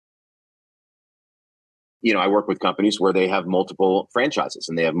I work with companies where they have multiple franchises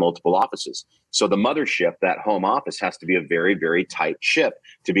and they have multiple offices. So the mothership, that home office, has to be a very, very tight ship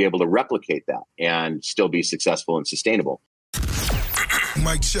to be able to replicate that and still be successful and sustainable.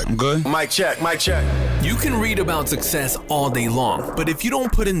 Mic check. I'm good. Mic check. Mic check. You can read about success all day long, but if you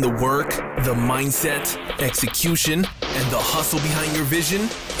don't put in the work, the mindset, execution, and the hustle behind your vision,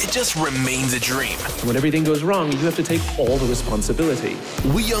 it just remains a dream. When everything goes wrong, you have to take all the responsibility.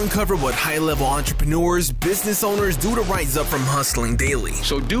 We uncover what high-level entrepreneurs, business owners do to rise up from hustling daily.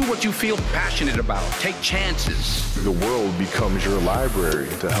 So do what you feel passionate about. Take chances. The world becomes your library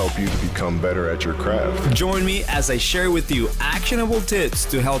to help you to become better at your craft. Join me as I share with you actionable tips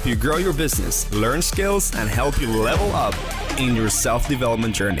to help you grow your business, learn skills, and help you level up in your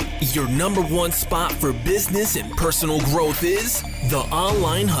self-development journey. Your number one spot for business and personal growth is the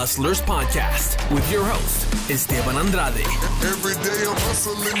Online Hustlers Podcast with your host, Esteban Andrade. Every day I'm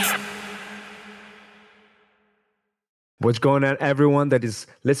hustling. What's going on, everyone that is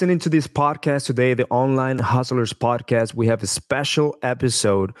listening to this podcast today, the Online Hustlers Podcast? We have a special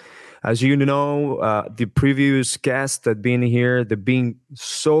episode. As you know, the previous guests that been here, they've been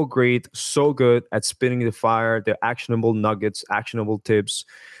so great, so good at spitting the fire, the actionable nuggets, actionable tips,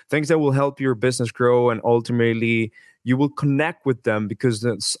 things that will help your business grow, and ultimately you will connect with them because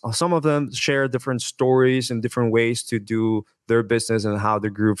some of them share different stories and different ways to do their business and how they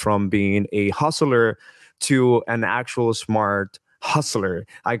grew from being a hustler to an actual smart hustler,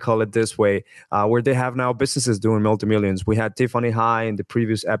 I call it this way, where they have now businesses doing multi-millions. We had Tiffany High in the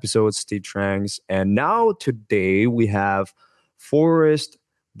previous episode, Steve Tranks, and now today we have Forrest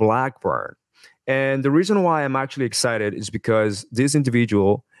Blackburn. And the reason why I'm actually excited is because this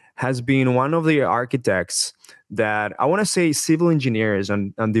individual has been one of the architects that I want to say civil engineers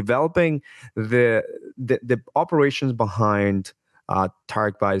on developing the operations behind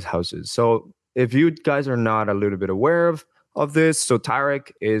Tarek Bai's houses. So if you guys are not a little bit aware of this, so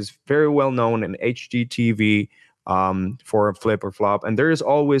Tarek is very well known in HGTV for Flip or Flop, and there is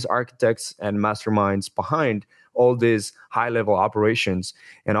always architects and masterminds behind all these high-level operations.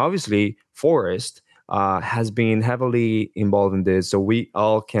 And obviously, Forrest has been heavily involved in this, so we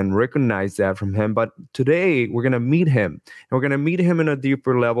all can recognize that from him. But today, we're going to meet him, and we're going to meet him in a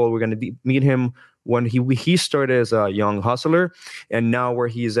deeper level. We're going to meet him when he started as a young hustler, and now where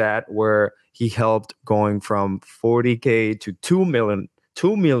he's at, where he helped going from 40K to 2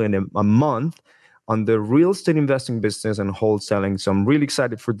 million a month on the real estate investing business and wholesaling. So I'm really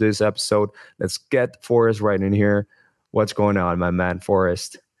excited for this episode. Let's get Forrest right in here. What's going on, my man,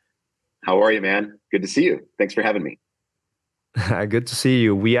 Forrest? How are you, man? Good to see you. Thanks for having me. Good to see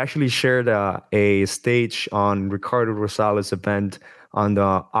you. We actually shared a stage on Ricardo Rosales' event on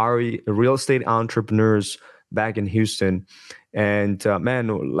the real estate entrepreneurs back in Houston. And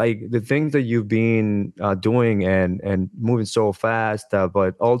man, like the things that you've been doing and moving so fast,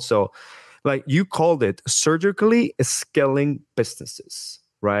 but also like you called it surgically scaling businesses,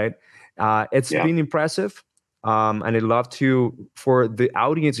 right? It's been impressive. And I'd love for the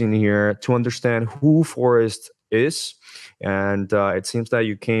audience in here to understand who Forrest is. And it seems that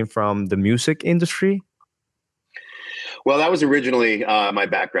you came from the music industry. Well, that was originally my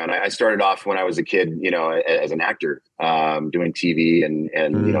background. I started off when I was a kid, as an actor, doing TV and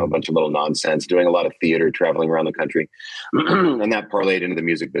a bunch of little nonsense, doing a lot of theater, traveling around the country. And that parlayed into the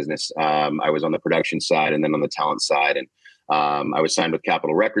music business. I was on the production side and then on the talent side. And I was signed with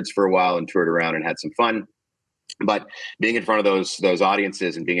Capitol Records for a while and toured around and had some fun. But being in front of those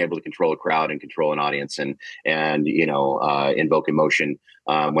audiences and being able to control a crowd and control an audience and invoke emotion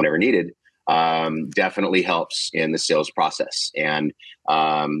whenever needed definitely helps in the sales process. And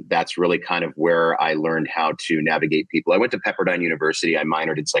that's really kind of where I learned how to navigate people. I went to Pepperdine University. I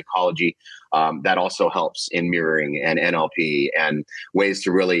minored in psychology. That also helps in mirroring and NLP and ways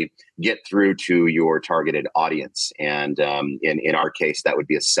to really get through to your targeted audience. And in our case, that would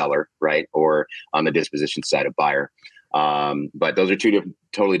be a seller, right? Or on the disposition side, a buyer. But those are two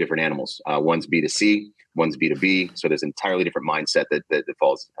totally different animals. One's B2C, one's B2B. So there's an entirely different mindset that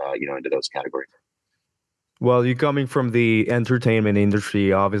falls, into those categories. Well, you're coming from the entertainment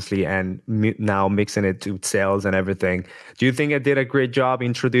industry, obviously, and now mixing it to sales and everything. Do you think I did a great job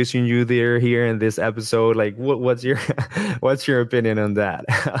introducing you here in this episode? Like, what's your opinion on that?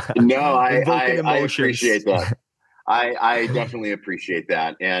 No, I appreciate that. I definitely appreciate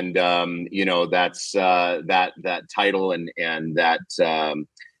that, and that's that title and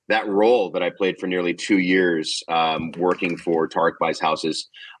that role that I played for nearly 2 years, working for Tarek Bai's houses.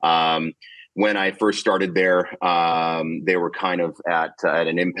 when I first started there, they were kind of at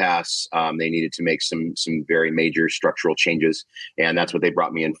an impasse. They needed to make some very major structural changes, and that's what they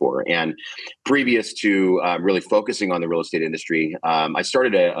brought me in for. And previous to really focusing on the real estate industry, I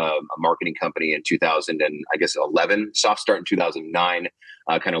started a marketing company in 2011, soft start in 2009.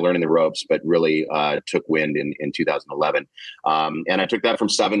 Kind of learning the ropes, but really took wind in 2011. And I took that from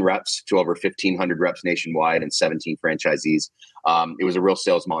 7 reps to over 1,500 reps nationwide and 17 franchisees. It was a real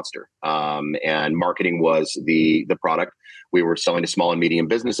sales monster. And marketing was the product. We were selling to small and medium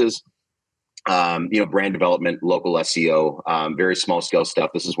businesses. Brand development, local SEO, very small scale stuff.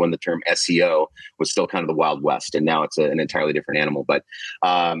 This is when the term SEO was still kind of the Wild West, and now it's an entirely different animal. But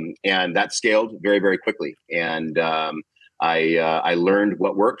and that scaled very, very quickly. And I learned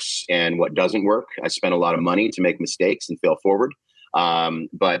what works and what doesn't work. I spent a lot of money to make mistakes and fail forward.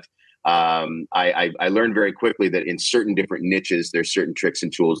 But I learned very quickly that in certain different niches, there's certain tricks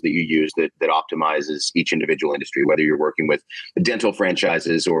and tools that you use that optimizes each individual industry, whether you're working with dental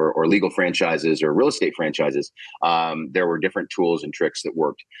franchises or legal franchises or real estate franchises. There were different tools and tricks that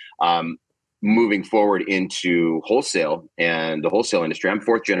worked. Moving forward into wholesale and the wholesale industry, I'm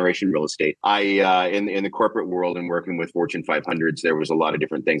 4th generation real estate. In the corporate world and working with Fortune 500s, there was a lot of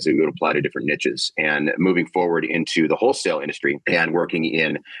different things that would apply to different niches. And moving forward into the wholesale industry and working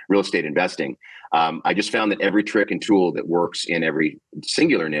in real estate investing, I just found that every trick and tool that works in every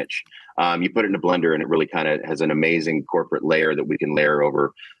singular niche, you put it in a blender and it really kind of has an amazing corporate layer that we can layer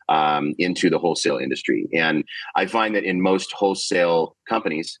over into the wholesale industry. And I find that in most wholesale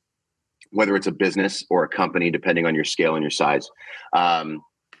companies, whether it's a business or a company, depending on your scale and your size,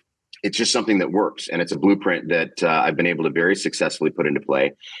 it's just something that works. And it's a blueprint that I've been able to very successfully put into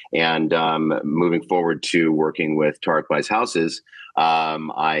play. And moving forward to working with Tarek Wise Houses,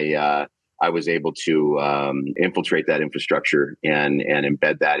 I was able to infiltrate that infrastructure and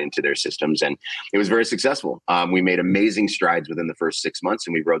embed that into their systems. And it was very successful. We made amazing strides within the first 6 months,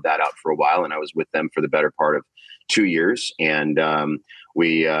 and we rode that out for a while. And I was with them for the better part of 2 years. And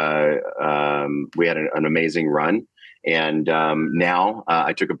we had an amazing run. And now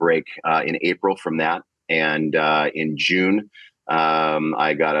I took a break in April from that. And in June,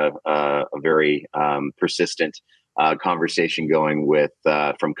 I got a very persistent conversation going with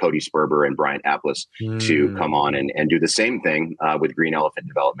from Cody Sperber and Bryant Applis to come on and do the same thing with Green Elephant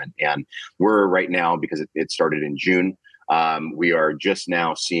Development. And we're right now, because it started in June, we are just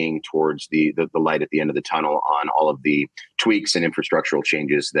now seeing towards the light at the end of the tunnel on all of the tweaks and infrastructural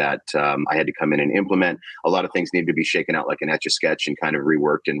changes that I had to come in and implement. A lot of things need to be shaken out like an Etch-a-Sketch and kind of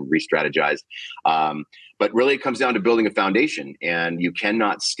reworked and re-strategized. But really, it comes down to building a foundation, and you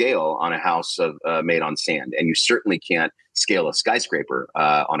cannot scale on a house made on sand, and you certainly can't scale a skyscraper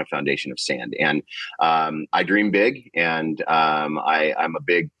on a foundation of sand. And I dream big, and I'm a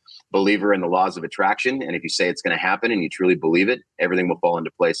big believer in the laws of attraction. And if you say it's going to happen and you truly believe it, everything will fall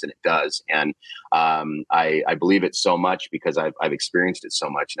into place, and it does. And I believe it so much because I've experienced it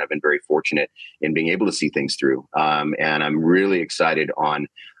so much, and I've been very fortunate in being able to see things through. And I'm really excited on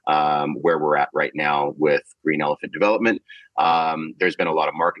where we're at right now with Green Elephant Development. There's been a lot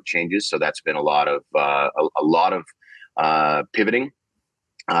of market changes, so that's been a lot of pivoting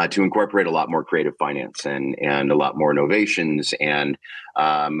to incorporate a lot more creative finance and a lot more innovations, and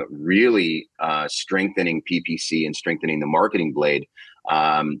really strengthening PPC and strengthening the marketing blade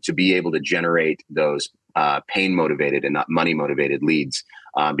to be able to generate those pain motivated and not money motivated leads,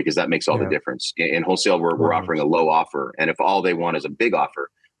 because that makes all the difference. In wholesale, we're offering a low offer, and if all they want is a big offer,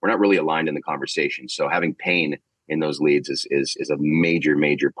 we're not really aligned in the conversation. So having pain in those leads is a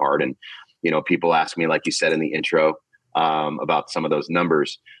major part. And people ask me, like you said in the intro, about some of those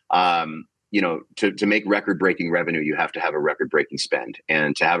numbers. To make record-breaking revenue, you have to have a record-breaking spend.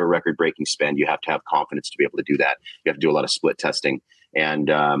 And to have a record-breaking spend, you have to have confidence to be able to do that. You have to do a lot of split testing. And,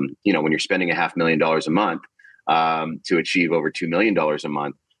 when you're spending $500,000 a month to achieve over $2 million a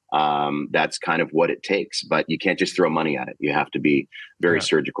month, that's kind of what it takes. But you can't just throw money at it. You have to be very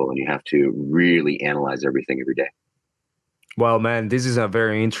surgical, and you have to really analyze everything every day. Well, man, this is a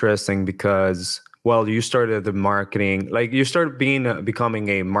very interesting because, you started the marketing, like you started becoming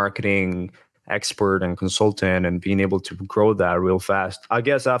a marketing expert and consultant and being able to grow that real fast. I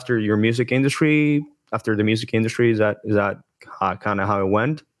guess after the music industry, is that kind of how it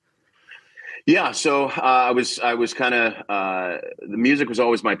went? Yeah. So I was kind of, the music was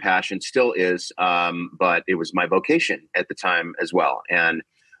always my passion, still is, but it was my vocation at the time as well. And,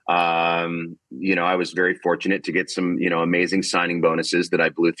 I was very fortunate to get some, amazing signing bonuses that I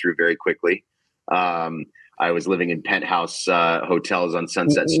blew through very quickly. I was living in penthouse hotels on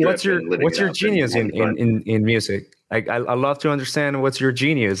Sunset Strip. What's your genius in music? Like, I love to understand what's your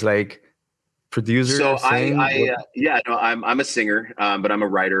genius. Like, producer, So sing? yeah, no, I'm a singer, but I'm a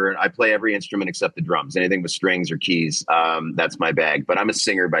writer, and I play every instrument except the drums. Anything with strings or keys, that's my bag. But I'm a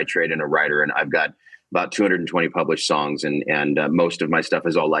singer by trade and a writer, and I've got about 220 published songs, and most of my stuff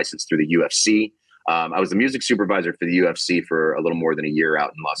is all licensed through the UFC. I was the music supervisor for the UFC for a little more than a year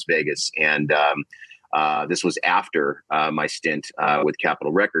out in Las Vegas, and this was after my stint with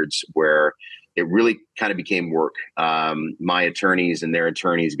Capitol Records, where it really kind of became work. My attorneys and their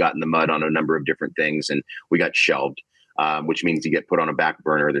attorneys got in the mud on a number of different things, and we got shelved, which means you get put on a back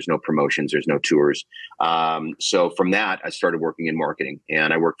burner. There's no promotions, there's no tours. So from that, I started working in marketing,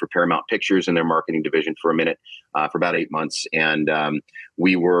 and I worked for Paramount Pictures in their marketing division for a minute, for about 8 months. And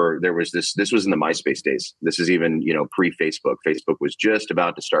this was in the MySpace days. This is even, pre-Facebook. Facebook was just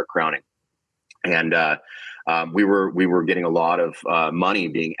about to start crowning. And we were getting a lot of money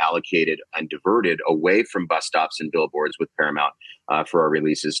being allocated and diverted away from bus stops and billboards with Paramount for our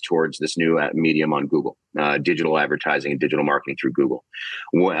releases towards this new medium on Google, digital advertising and digital marketing through Google.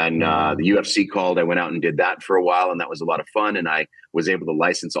 When the UFC called, I went out and did that for a while, and that was a lot of fun. And I was able to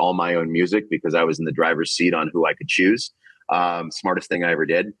license all my own music because I was in the driver's seat on who I could choose. Smartest thing I ever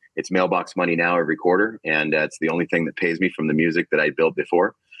did. It's mailbox money now every quarter, and it's the only thing that pays me from the music that I built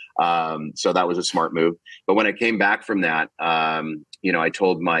before. So that was a smart move. But when I came back from that, I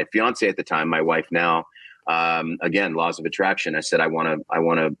told my fiance at the time, my wife now, again, laws of attraction. I said, I want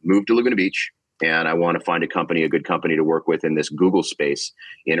to move to Laguna Beach, and I want to find a good company to work with in this Google space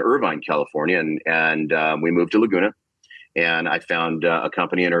in Irvine, California. And we moved to Laguna, and I found a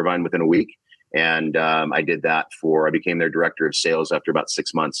company in Irvine within a week. And I did that I became their director of sales after about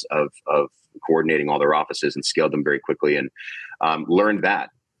 6 months of coordinating all their offices, and scaled them very quickly, and learned that.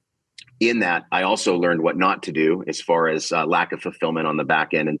 In that, I also learned what not to do as far as lack of fulfillment on the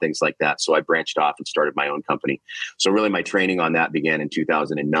back end and things like that. So I branched off and started my own company. So really my training on that began in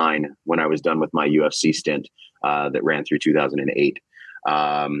 2009 when I was done with my UFC stint that ran through 2008.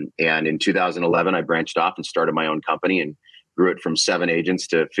 And in 2011, I branched off and started my own company and grew it from 7 agents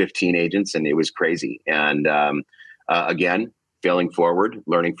to 15 agents. And it was crazy. And again, failing forward,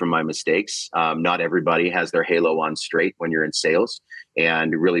 learning from my mistakes. Not everybody has their halo on straight when you're in sales,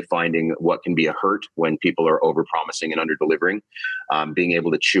 and really finding what can be a hurt when people are over-promising and under-delivering. Being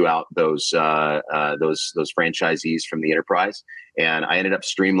able to chew out those franchisees from the enterprise. And I ended up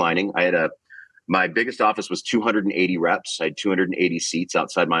streamlining. My biggest office was 280 reps. I had 280 seats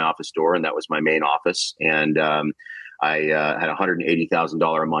outside my office door, and that was my main office. And I had a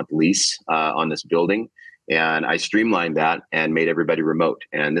 $180,000 a month lease on this building. And I streamlined that and made everybody remote.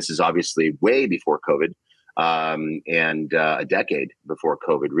 And this is obviously way before COVID, and a decade before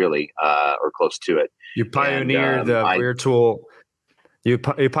COVID, really, or close to it. You pioneered virtual. You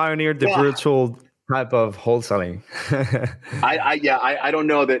pioneered the virtual type of wholesaling. I don't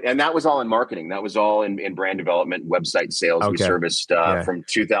know that. And that was all in marketing. That was all in brand development, website sales. Okay. We serviced from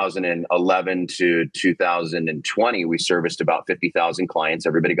 2011 to 2020, we serviced about 50,000 clients.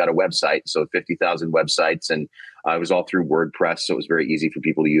 Everybody got a website. So 50,000 websites. And it was all through WordPress. So it was very easy for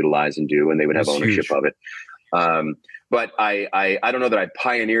people to utilize and do, and they would have ownership of it. But I don't know that I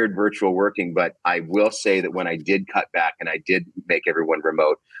pioneered virtual working, but I will say that when I did cut back and I did make everyone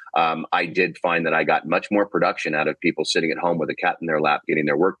remote, I did find that I got much more production out of people sitting at home with a cat in their lap getting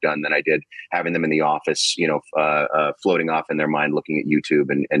their work done than I did having them in the office, floating off in their mind looking at YouTube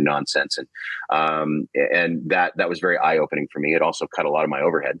and nonsense. And that was very eye-opening for me. It also cut a lot of my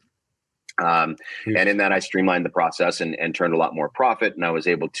overhead. And in that, I streamlined the process and turned a lot more profit. And I was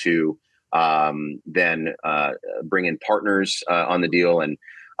able to then bring in partners on the deal. And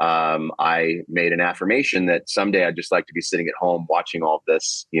I made an affirmation that someday I'd just like to be sitting at home watching all of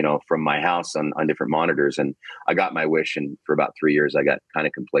this, from my house on different monitors. And I got my wish. And for about 3 years, I got kind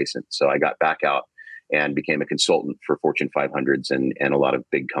of complacent. So I got back out and became a consultant for Fortune 500s and a lot of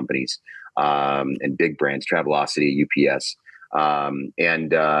big companies and big brands, Travelocity, UPS,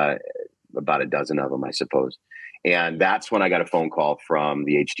 and about a dozen of them, I suppose. And that's when I got a phone call from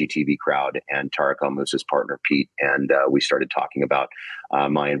the HGTV crowd and Tarek El Moussa's partner, Pete. And we started talking about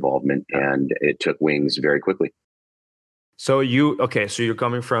my involvement, and it took wings very quickly. So you're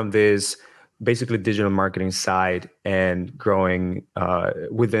coming from this basically digital marketing side and growing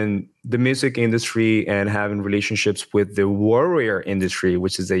within the music industry and having relationships with the warrior industry,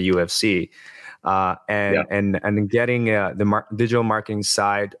 which is the UFC, and getting the digital marketing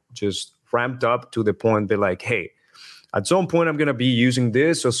side just ramped up to the point that like, hey, at some point I'm going to be using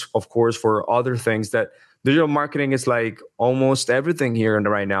this, of course, for other things. That digital marketing is like almost everything here and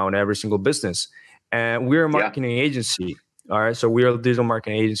right now in every single business. And we're a marketing agency. All right. So we're a digital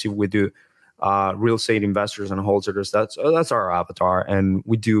marketing agency. We do real estate investors and wholesalers. That's our avatar, and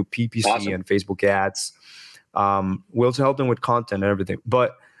we do PPC and Facebook ads. We also help them with content and everything.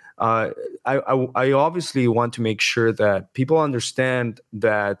 But I obviously want to make sure that people understand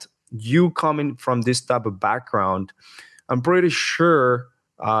that you coming from this type of background, I'm pretty sure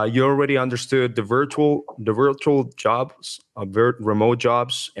you already understood the virtual jobs, remote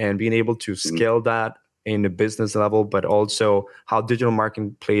jobs, and being able to scale that in the business level, but also how digital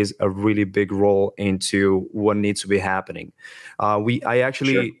marketing plays a really big role into what needs to be happening. I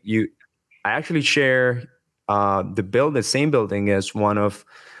actually share the same building as one of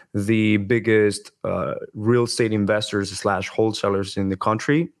the biggest real estate investors / wholesalers in the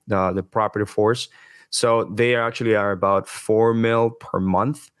country, the Property Force. So they actually are about $4 million per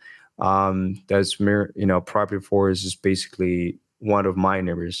month. Property Force is basically one of my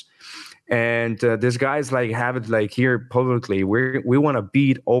neighbors. And this guy's like, have it like here publicly, we want to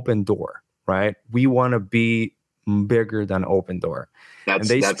beat Open Door, right? We want to be bigger than Open Door. And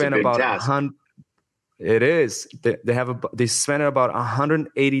they spend about $100. It is. They spend about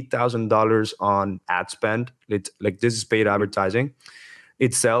 $180,000 on ad spend. Like this is paid advertising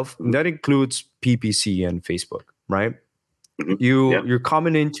itself. And that includes PPC and Facebook, right? You're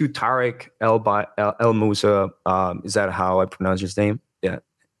coming into Tarek El Musa. Is that how I pronounce his name? Yeah.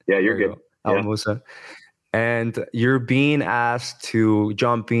 Yeah, you're good. El Musa. And you're being asked to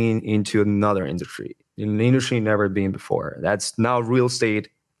jump into another industry, an industry never been before. That's now real estate.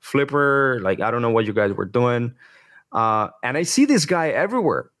 Flipper, like I don't know what you guys were doing. And I see this guy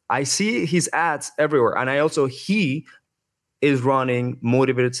everywhere. I see his ads everywhere. And he is running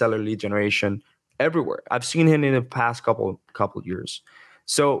motivated seller lead generation everywhere. I've seen him in the past couple years.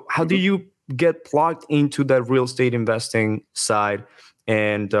 So how do you get plugged into that real estate investing side?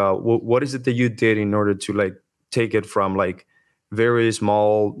 And what is it that you did in order to like take it from like very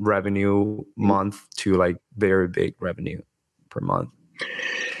small revenue month to like very big revenue per month?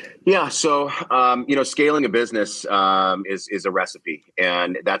 Yeah. So, scaling a business is a recipe,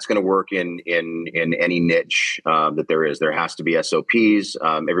 and that's going to work in any niche that there is. There has to be SOPs.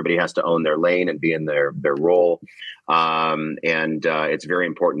 Everybody has to own their lane and be in their role. And it's very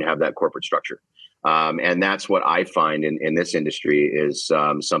important to have that corporate structure. And that's what I find in this industry is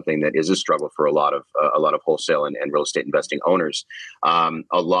something that is a struggle for a lot of wholesale and real estate investing owners.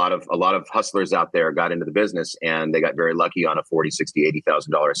 A lot of hustlers out there got into the business and they got very lucky on a $40,000, $60,000,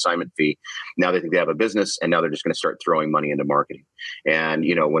 $80,000 assignment fee. Now they think they have a business, and now they're just going to start throwing money into marketing. And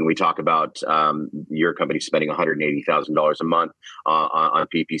when we talk about your company spending $180,000 a month on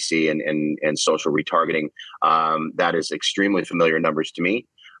PPC and social retargeting, that is extremely familiar numbers to me.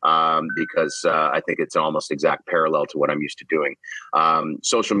 Because I think it's almost exact parallel to what I'm used to doing.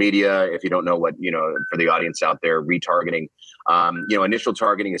 Social media, if you don't know what, for the audience out there, retargeting, initial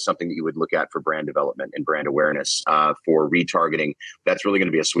targeting is something that you would look at for brand development and brand awareness. For retargeting, that's really going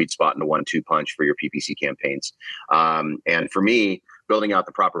to be a sweet spot in the 1-2 punch for your PPC campaigns. And for me, building out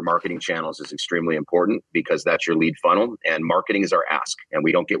the proper marketing channels is extremely important because that's your lead funnel, and marketing is our ask, and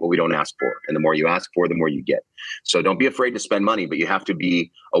we don't get what we don't ask for. And the more you ask for, the more you get. So don't be afraid to spend money, but you have to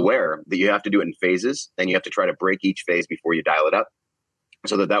be aware that you have to do it in phases, and you have to try to break each phase before you dial it up,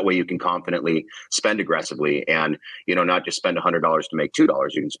 so that way you can confidently spend aggressively and, not just spend $100 to make $2.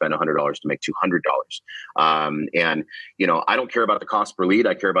 You can spend $100 to make $200. And, I don't care about the cost per lead.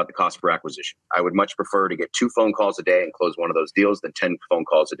 I care about the cost per acquisition. I would much prefer to get 2 phone calls a day and close one of those deals than 10 phone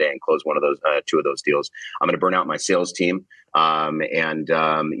calls a day and close 2 of those deals. I'm going to burn out my sales team. When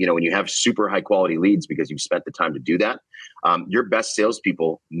you have super high quality leads because you've spent the time to do that, your best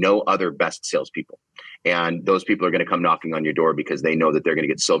salespeople know other best salespeople. And those people are going to come knocking on your door because they know that they're going to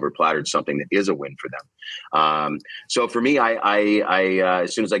get silver plattered something that is a win for them. So for me, I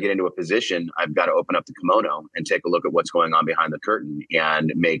as soon as I get into a position, I've got to open up the kimono and take a look at what's going on behind the curtain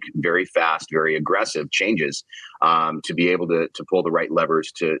and make very fast, very aggressive changes to be able to pull the right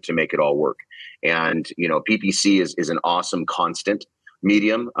levers to make it all work. And, PPC is an awesome constant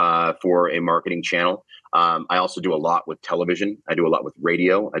medium for a marketing channel. I also do a lot with television. I do a lot with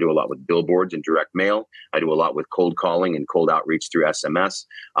radio. I do a lot with billboards and direct mail. I do a lot with cold calling and cold outreach through SMS.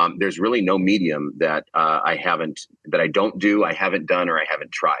 There's really no medium that I haven't done, or I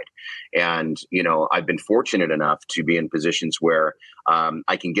haven't tried. And, I've been fortunate enough to be in positions where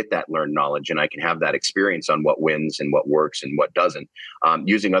I can get that learned knowledge and I can have that experience on what wins and what works and what doesn't,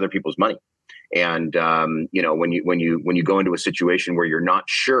 using other people's money. And, when you go into a situation where you're not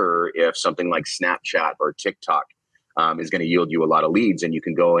sure if something like Snapchat or TikTok is going to yield you a lot of leads, and you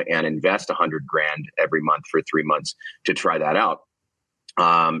can go and invest $100,000 every month for 3 months to try that out.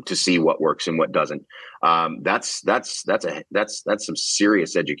 to see what works and what doesn't. That's some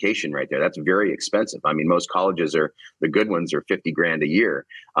serious education right there. That's very expensive. I mean, most colleges the good ones are 50 grand a year.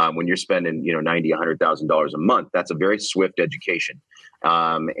 When you're spending, $90,000-$100,000 a month, that's a very swift education.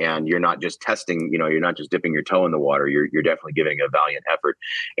 And you're not just testing, you're not just dipping your toe in the water. You're definitely giving a valiant effort,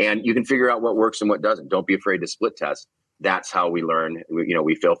 and you can figure out what works and what doesn't. Don't be afraid to split test. That's how we learn.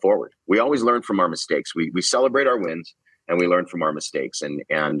 We fail forward. We always learn from our mistakes. We celebrate our wins, and we learn from our mistakes.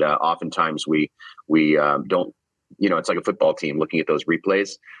 And oftentimes we don't, it's like a football team looking at those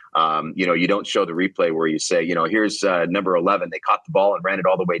replays. You don't show the replay where you say, here's number 11. They caught the ball and ran it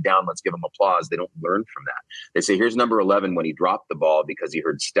all the way down. Let's give them applause. They don't learn from that. They say, here's number 11 when he dropped the ball because he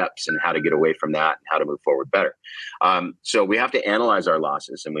heard steps and how to get away from that and how to move forward better. So we have to analyze our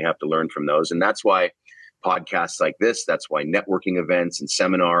losses, and we have to learn from those. And that's why podcasts like this, that's why networking events and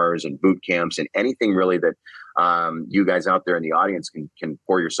seminars and boot camps and anything really that you guys out there in the audience can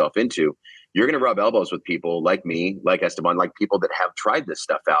pour yourself into. You're going to rub elbows with people like me, like Esteban, like people that have tried this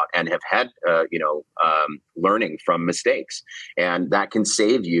stuff out and have had, learning from mistakes. And that can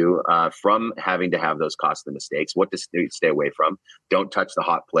save you from having to have those costly mistakes, what to stay away from, don't touch the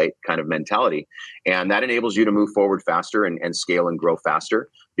hot plate kind of mentality. And that enables you to move forward faster and scale and grow faster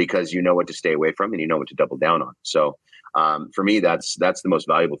because you know what to stay away from and you know what to double down on. So for me, that's the most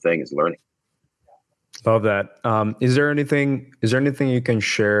valuable thing is learning. Love that. Is there anything you can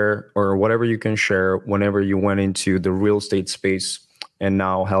share or whatever you can share whenever you went into the real estate space and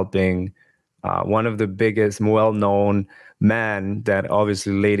now helping one of the biggest, well-known men that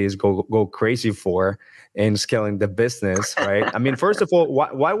obviously ladies go crazy for in scaling the business, right? I mean, first of all,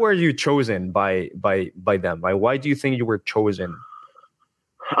 why were you chosen by them? Why do you think you were chosen?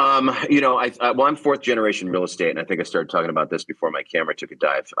 I'm fourth generation real estate, and I think I started talking about this before my camera took a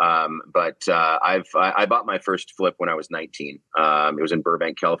dive. I bought my first flip when I was 19. It was in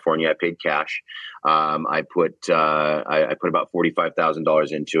Burbank, California. I paid cash. I put about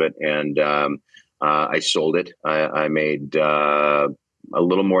 $45,000 into it, and I sold it. I made a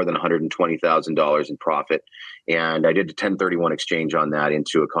little more than $120,000 in profit, and I did a 1031 exchange on that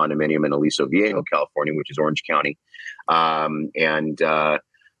into a condominium in Aliso Viejo, California, which is Orange County, and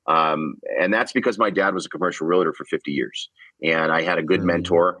that's because my dad was a commercial realtor for 50 years. And I had a good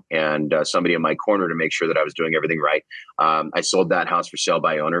mentor and somebody in my corner to make sure that I was doing everything right. I sold that house for sale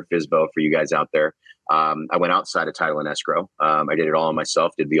by owner, FSBO, for you guys out there. I went outside of title and escrow. I did it all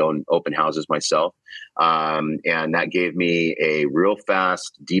myself, did the open houses myself. And that gave me a real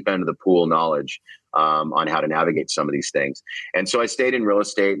fast, deep end of the pool knowledge on how to navigate some of these things. And so I stayed in real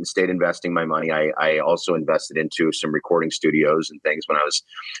estate and stayed investing my money. I also invested into some recording studios and things when I was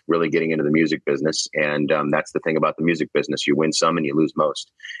really getting into the music business. And that's the thing about the music business. You win some and you lose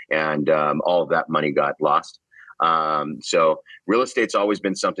most. And all of that money got lost. So real estate's always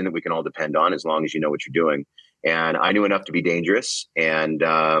been something that we can all depend on as long as you know what you're doing. And I knew enough to be dangerous. And,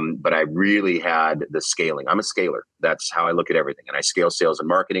 but I really had the scaling. I'm a scaler. That's how I look at everything. And I scale sales and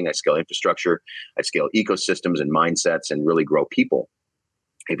marketing. I scale infrastructure. I scale ecosystems and mindsets and really grow people.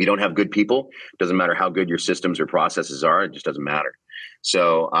 If you don't have good people, it doesn't matter how good your systems or processes are. It just doesn't matter.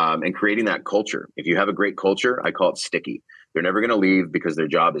 So, and creating that culture, if you have a great culture, I call it sticky. They're never going to leave because their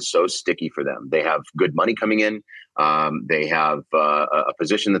job is so sticky for them. They have good money coming in. They have a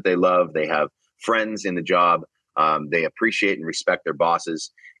position that they love. They have friends in the job. They appreciate and respect their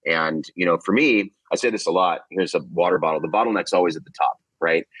bosses. And, for me, I say this a lot. Here's a water bottle. The bottleneck's always at the top,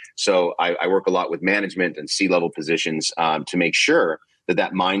 right? So I work a lot with management and C-level positions to make sure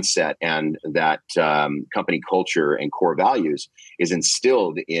that mindset and that company culture and core values is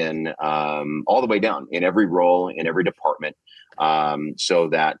instilled in all the way down in every role, in every department, so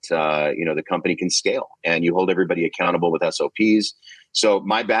that, the company can scale and you hold everybody accountable with SOPs. So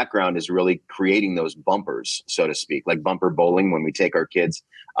my background is really creating those bumpers, so to speak, like bumper bowling when we take our kids,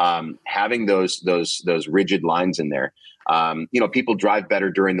 having those rigid lines in there. People drive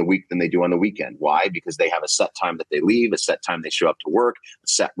better during the week than they do on the weekend. Why? Because they have a set time that they leave, a set time they show up to work, a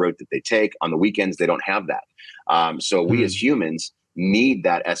set route that they take. On the weekends, they don't have that. So we as humans need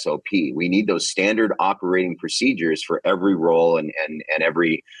that SOP. We need those standard operating procedures for every role and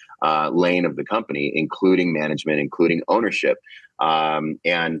every lane of the company, including management, including ownership.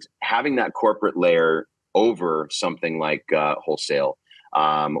 And having that corporate layer over something like wholesale,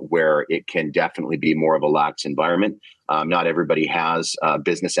 where it can definitely be more of a lax environment. Not everybody has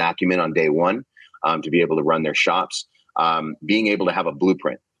business acumen on day one to be able to run their shops. Being able to have a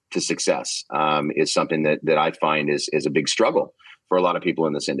blueprint to success is something that I find is a big struggle for a lot of people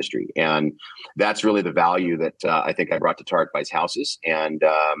in this industry. And that's really the value that I think I brought to Tarek Buy's houses. And,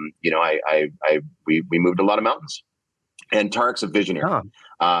 we moved a lot of mountains. And Tarek's a visionary.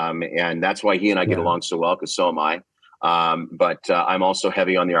 And that's why he and I get along so well, because so am I. But I'm also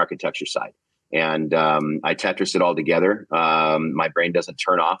heavy on the architecture side. And I Tetris it all together. My brain doesn't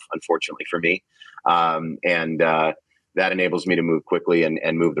turn off, unfortunately for me. That enables me to move quickly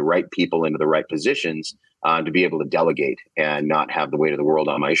and move the right people into the right positions to be able to delegate and not have the weight of the world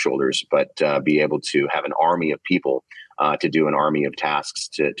on my shoulders, but be able to have an army of people to do an army of tasks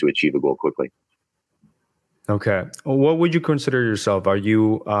to achieve a goal quickly. Okay. What would you consider yourself? Are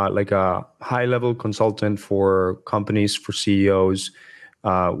you like a high-level consultant for companies, for CEOs?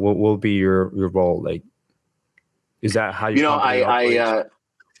 What will be your role? Like, is that how you operates?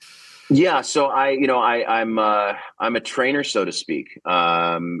 Yeah. So I'm a trainer, so to speak.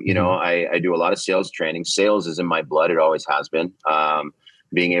 I do a lot of sales training. Sales is in my blood. It always has been.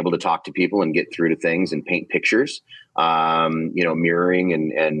 Being able to talk to people and get through to things and paint pictures, mirroring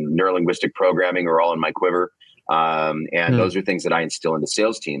and neurolinguistic programming are all in my quiver. Those are things that I instill into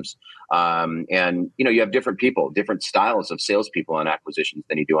sales teams. You have different people, different styles of salespeople on acquisitions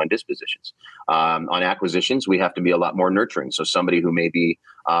than you do on dispositions. On acquisitions, we have to be a lot more nurturing. So somebody who may be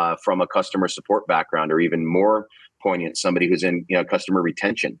from a customer support background, or even more poignant, somebody who's in customer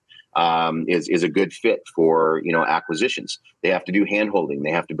retention is a good fit for acquisitions. They have to do hand-holding.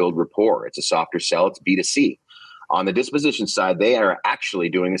 They have to build rapport. It's a softer sell. It's B2C. On the disposition side, they are actually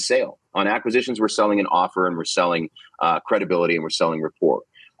doing a sale. On acquisitions, we're selling an offer, and we're selling credibility, and we're selling rapport.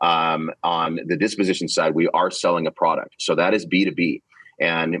 On the disposition side, we are selling a product. So that is B2B.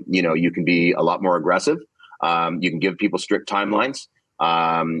 And, you can be a lot more aggressive. You can give people strict timelines.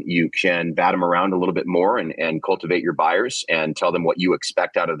 You can bat them around a little bit more and cultivate your buyers and tell them what you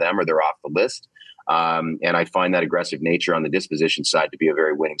expect out of them, or they're off the list. And I find that aggressive nature on the disposition side to be a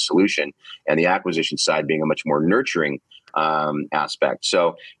very winning solution, and the acquisition side being a much more nurturing aspect.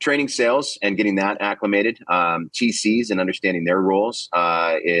 So training sales and getting that acclimated, TCs and understanding their roles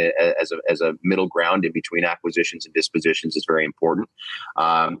as a middle ground in between acquisitions and dispositions is very important.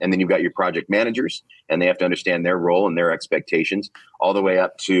 And then you've got your project managers, and they have to understand their role and their expectations, all the way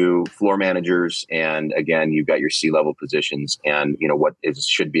up to floor managers. And again, you've got your C-level positions and what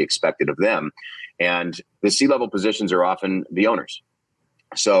should be expected of them. And the C-level positions are often the owners.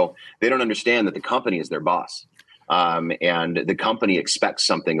 So they don't understand that the company is their boss. And the company expects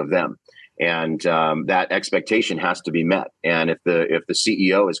something of them, and that expectation has to be met. And if the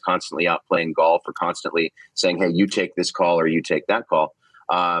CEO is constantly out playing golf, or constantly saying, "Hey, you take this call or you take that call,"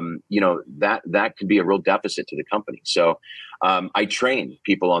 that could be a real deficit to the company. So I train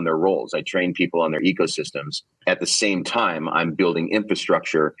people on their roles. I train people on their ecosystems. At the same time, I'm building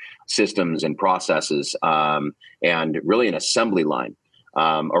infrastructure, systems, and processes, and really an assembly line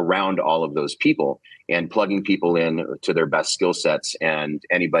around all of those people, and plugging people in to their best skill sets. And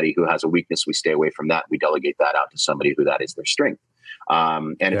anybody who has a weakness, we stay away from that. We delegate that out to somebody who that is their strength.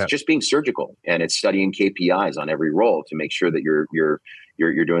 It's just being surgical, and it's studying KPIs on every role to make sure that you're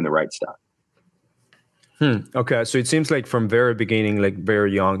doing the right stuff. Okay, so it seems like from very beginning, like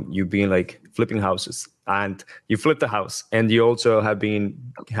very young, you've been like flipping houses, and you flipped the house, and you also have been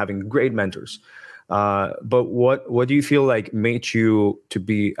having great mentors. But what do you feel like made you to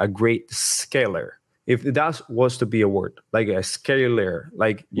be a great scaler? If that was to be a word, like a scaler,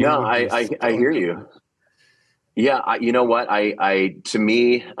 like I hear you. Yeah, you know what? To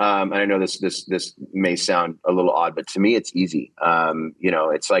me, and I know this may sound a little odd, but to me, it's easy.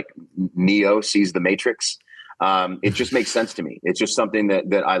 It's like Neo sees the Matrix. It just makes sense to me. It's just something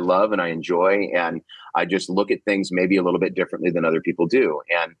that I love and I enjoy, and I just look at things maybe a little bit differently than other people do.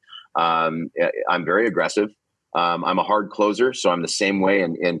 And I'm very aggressive. I'm a hard closer, so I'm the same way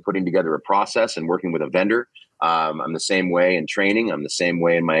in putting together a process and working with a vendor. I'm the same way in training. I'm the same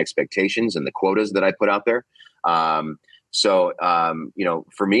way in my expectations and the quotas that I put out there. For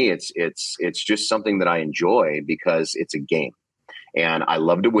me, it's just something that I enjoy because it's a game, and I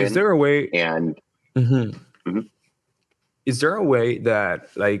love to win. Is there a way? And is there a way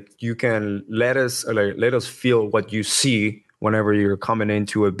that like you can let us feel what you see whenever you're coming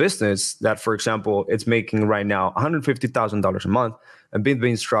into a business that, for example, it's making right now $150,000 a month, and they've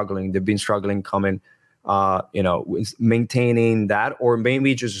been struggling coming, maintaining that, or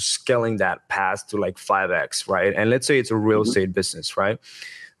maybe just scaling that past to like 5x, right? And let's say it's a real estate business, right?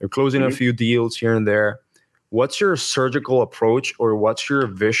 They're closing a few deals here and there. What's your surgical approach, or what's your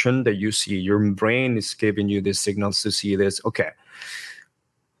vision that you see? Your brain is giving you these signals to see this. Okay,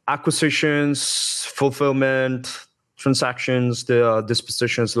 acquisitions, fulfillment, transactions, the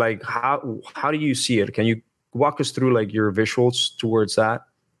dispositions, like how do you see it? Can you walk us through like your visuals towards that?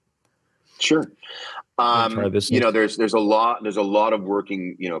 Sure. There's a lot of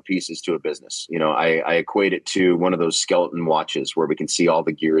working, pieces to a business. I equate it to one of those skeleton watches where we can see all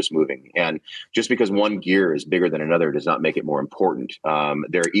the gears moving. And just because one gear is bigger than another does not make it more important.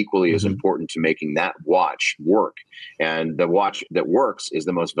 They're equally as important to making that watch work. And the watch that works is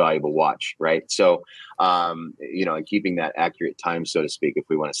the most valuable watch, right? So, and keeping that accurate time, so to speak, if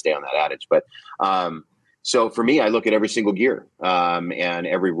we want to stay on that adage. But, so for me, I look at every single gear and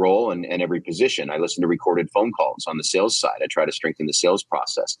every role and every position. I listen to recorded phone calls on the sales side. I try to strengthen the sales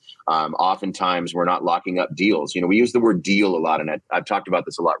process. Oftentimes, we're not locking up deals. We use the word deal a lot, and I've talked about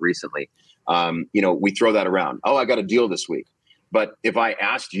this a lot recently. We throw that around. Oh, I got a deal this week. But if I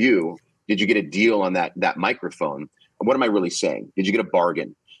asked you, did you get a deal on that microphone? What am I really saying? Did you get a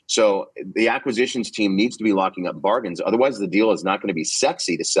bargain? So the acquisitions team needs to be locking up bargains. Otherwise, the deal is not going to be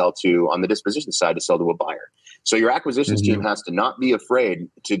sexy to sell to on the disposition side to sell to a buyer. So your acquisitions team has to not be afraid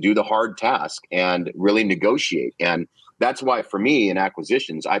to do the hard task and really negotiate. And that's why for me in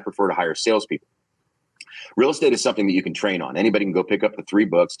acquisitions, I prefer to hire salespeople. Real estate is something that you can train on. Anybody can go pick up the 3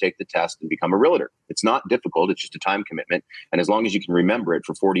 books, take the test, and become a realtor. It's not difficult. It's just a time commitment. And as long as you can remember it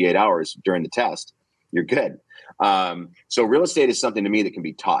for 48 hours during the test, you're good. So real estate is something to me that can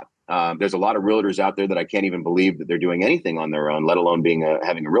be taught. There's a lot of realtors out there that I can't even believe that they're doing anything on their own, let alone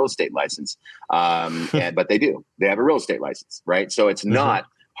having a real estate license. But they do. They have a real estate license, right? So it's not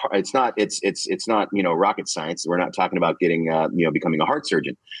rocket science. We're not talking about getting becoming a heart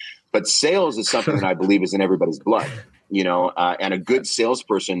surgeon. But sales is something that I believe is in everybody's blood. And a good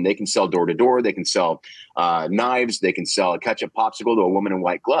salesperson, they can sell door to door. They can sell knives. They can sell a ketchup popsicle to a woman in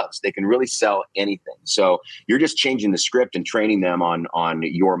white gloves. They can really sell anything. So you're just changing the script and training them on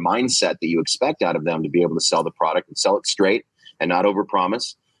your mindset that you expect out of them to be able to sell the product and sell it straight and not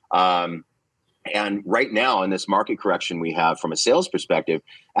overpromise. And right now in this market correction we have from a sales perspective,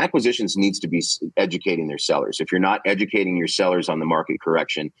 acquisitions needs to be educating their sellers. If you're not educating your sellers on the market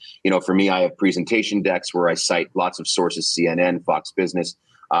correction, for me, I have presentation decks where I cite lots of sources, CNN, Fox Business,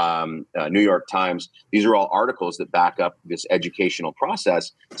 New York Times. These are all articles that back up this educational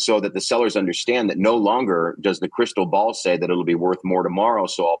process so that the sellers understand that no longer does the crystal ball say that it'll be worth more tomorrow,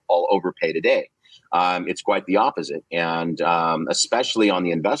 so I'll overpay today. It's quite the opposite. And especially on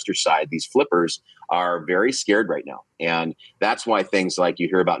the investor side, these flippers are very scared right now. And that's why things like you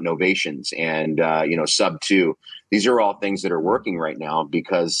hear about novations and, sub 2, these are all things that are working right now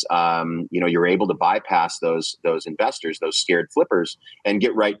because, you're able to bypass those investors, those scared flippers, and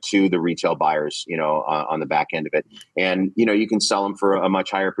get right to the retail buyers, on the back end of it. And, you can sell them for a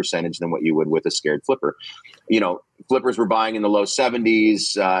much higher percentage than what you would with a scared flipper. Flippers were buying in the low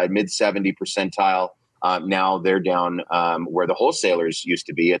 70s, mid 70 percentile. Now they're down where the wholesalers used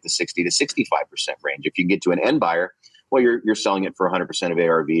to be at the 60 to 65% range. If you get to an end buyer, well, you're selling it for 100% of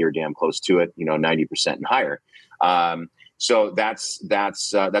ARV or damn close to it, 90% and higher. So that's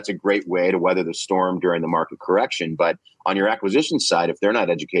a great way to weather the storm during the market correction. But on your acquisition side, if they're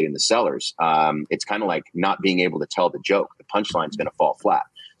not educating the sellers, it's kind of like not being able to tell the joke. The punchline is going to fall flat.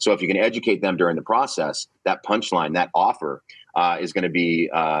 So if you can educate them during the process, that punchline, that offer is going to be,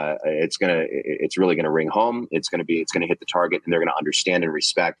 it's really going to ring home. It's going to hit the target, and they're going to understand and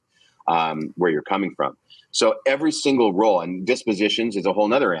respect where you're coming from. So every single role, and dispositions is a whole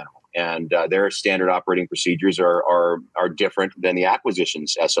nother animal, and their standard operating procedures are different than the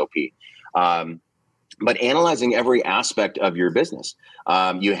acquisitions SOP. But analyzing every aspect of your business,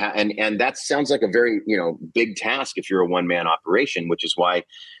 and that sounds like a very big task if you're a one-man operation, which is why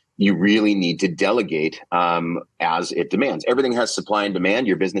you really need to delegate as it demands. Everything has supply and demand.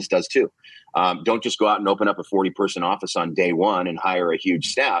 Your business does too. Don't just go out and open up a 40-person office on day one and hire a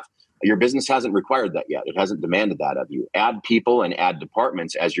huge staff. Your business hasn't required that yet. It hasn't demanded that of you. Add people and add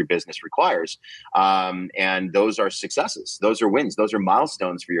departments as your business requires. And those are successes. Those are wins. Those are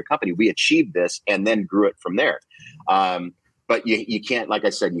milestones for your company. We achieved this and then grew it from there. But you can't, like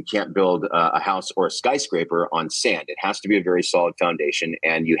I said, you can't build a house or a skyscraper on sand. It has to be a very solid foundation.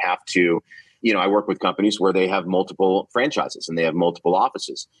 And you have to, I work with companies where they have multiple franchises and they have multiple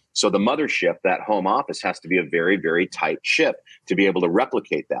offices. So the mothership, that home office, has to be a very, very tight ship to be able to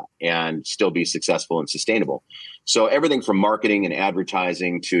replicate that and still be successful and sustainable. So everything from marketing and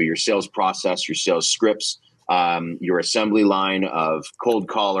advertising to your sales process, your sales scripts, your assembly line of cold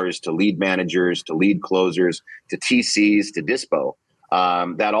callers to lead managers to lead closers to TCs to dispo.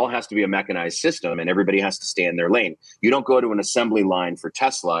 That all has to be a mechanized system, and everybody has to stay in their lane. You don't go to an assembly line for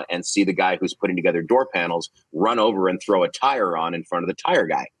Tesla and see the guy who's putting together door panels run over and throw a tire on in front of the tire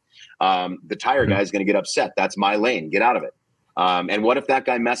guy. The tire guy is going to get upset. That's my lane. Get out of it. And what if that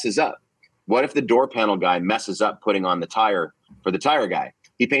guy messes up? What if the door panel guy messes up putting on the tire for the tire guy?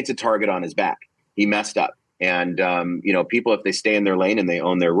 he paints a target on his back. He messed up. And, people, if they stay in their lane and they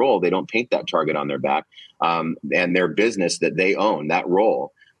own their role, they don't paint that target on their back. And their business that they own, that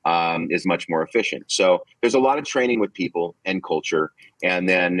role, is much more efficient. So there's a lot of training with people and culture. And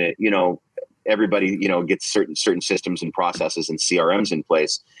then, everybody, gets certain systems and processes and CRMs in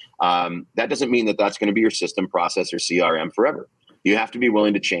place. That doesn't mean that that's going to be your system, process, or CRM forever. You have to be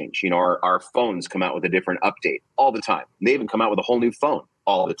willing to change. Our phones come out with a different update all the time. They even come out with a whole new phone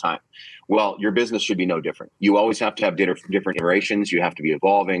all the time. Well, your business should be no different. You always have to have different iterations. You have to be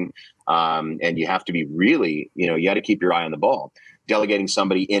evolving, and you have to be really, you got to keep your eye on the ball. Delegating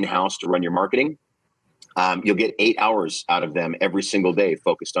somebody in-house to run your marketing, you'll get 8 hours out of them every single day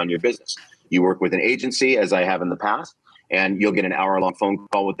focused on your business. You work with an agency, as I have in the past, and you'll get an hour-long phone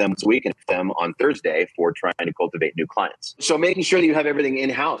call with them this week and them on Thursday for trying to cultivate new clients. So making sure that you have everything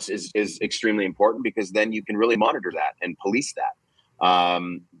in-house is extremely important, because then you can really monitor that and police that.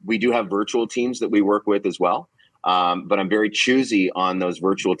 We do have virtual teams that we work with as well. But I'm very choosy on those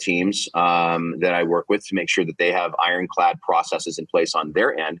virtual teams that I work with to make sure that they have ironclad processes in place on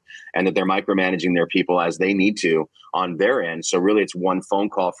their end, and that they're micromanaging their people as they need to on their end. So really it's one phone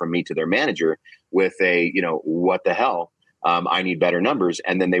call from me to their manager with a, what the hell, I need better numbers.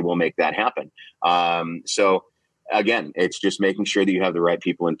 And then they will make that happen. So again, it's just making sure that you have the right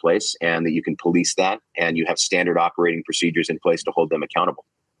people in place and that you can police that, and you have standard operating procedures in place to hold them accountable.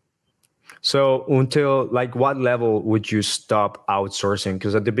 So until what level would you stop outsourcing?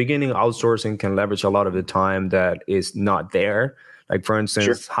 Because at the beginning, outsourcing can leverage a lot of the time that is not there. Like, for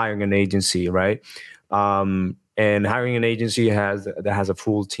instance, hiring an agency, right? And hiring an agency that has a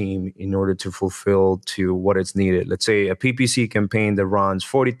full team in order to fulfill to what is needed. Let's say a PPC campaign that runs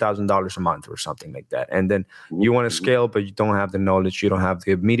 $40,000 a month or something like that. And then you want to scale, but you don't have the knowledge, you don't have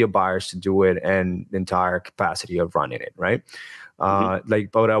the media buyers to do it, and the entire capacity of running it, right?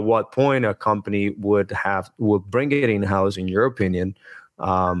 But at what point a company would bring it in-house, in your opinion?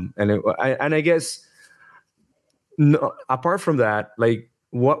 I guess, no, apart from that,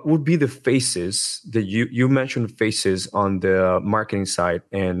 what would be the phases that you mentioned phases on the marketing side,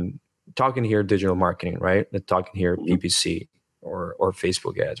 and talking here digital marketing, right? Talking here PPC or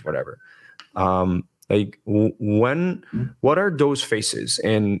Facebook ads, whatever. What are those phases,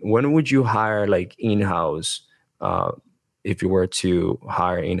 and when would you hire in-house? If you were to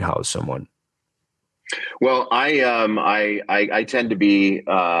hire in-house someone? Well, I tend to be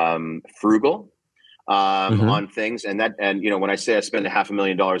frugal on things, and when I say I spend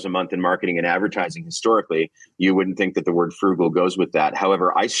 $500,000 a month in marketing and advertising historically, you wouldn't think that the word frugal goes with that.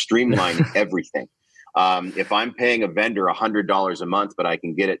 However, I streamline everything. If I'm paying a vendor $100 a month, but I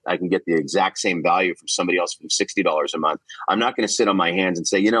can get the exact same value from somebody else from $60 a month, I'm not going to sit on my hands and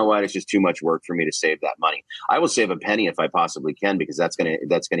say, you know what, it's just too much work for me to save that money. I will save a penny if I possibly can, because that's going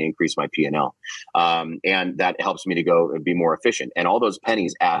to increase my P&L. And that helps me to go and be more efficient. And all those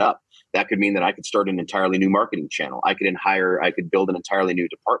pennies add up. That could mean that I could start an entirely new marketing channel. I could build an entirely new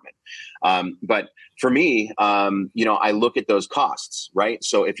department. But for me, I look at those costs, right?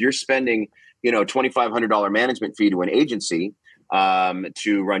 So if you're spending $2,500 management fee to an agency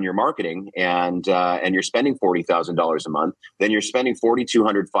to run your marketing, and you're spending $40,000 a month, then you're spending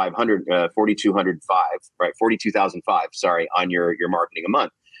 $42,500, sorry, on your marketing a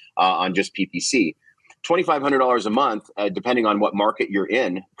month on just PPC. $2,500 a month, depending on what market you're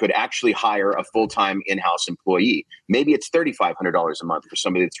in, could actually hire a full-time in-house employee. Maybe it's $3,500 a month for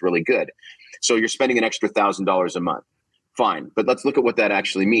somebody that's really good. So you're spending an extra $1,000 a month. Fine. But let's look at what that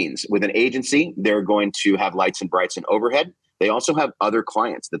actually means. With an agency, they're going to have lights and brights and overhead. They also have other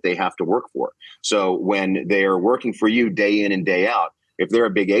clients that they have to work for. So when they're working for you day in and day out, if they're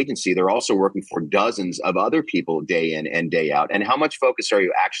a big agency, they're also working for dozens of other people day in and day out. And how much focus are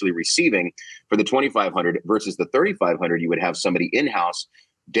you actually receiving for the 2,500 versus the 3,500 you would have somebody in-house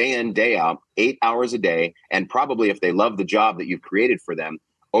day in, day out, 8 hours a day, and probably, if they love the job that you've created for them,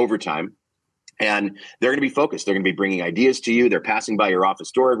 overtime. And they're going to be focused. They're going to be bringing ideas to you. They're passing by your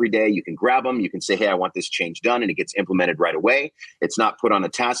office door every day. You can grab them. You can say, hey, I want this change done. And it gets implemented right away. It's not put on a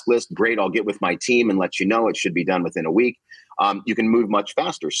task list. Great, I'll get with my team and let you know it should be done within a week. You can move much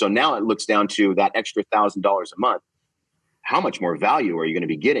faster. So now it looks down to that extra $1,000 a month. How much more value are you going to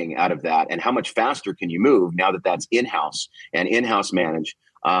be getting out of that? And how much faster can you move now that that's in-house and in-house managed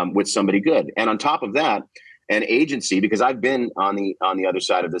with somebody good? And on top of that, an agency, because I've been on the other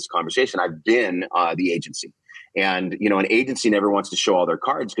side of this conversation, I've been the agency. And, an agency never wants to show all their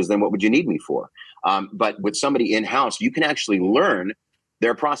cards, because then what would you need me for? But with somebody in-house, you can actually learn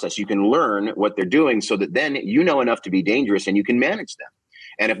their process. You can learn what they're doing, so that then you know enough to be dangerous and you can manage them.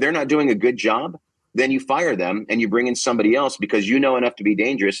 And if they're not doing a good job, then you fire them and you bring in somebody else because you know enough to be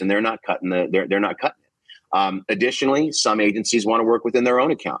dangerous and they're not cutting they're not cutting it. Additionally, some agencies want to work within their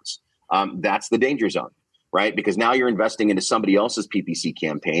own accounts. That's the danger zone, right? Because now you're investing into somebody else's PPC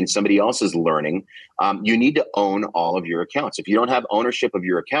campaign, somebody else's learning. You need to own all of your accounts. If you don't have ownership of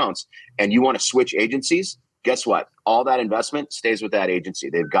your accounts and you want to switch agencies, guess what? All that investment stays with that agency.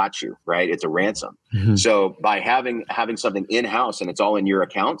 They've got you, right? It's a ransom. Mm-hmm. So by having something in-house and it's all in your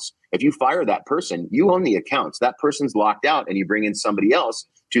accounts, if you fire that person, you own the accounts. That person's locked out and you bring in somebody else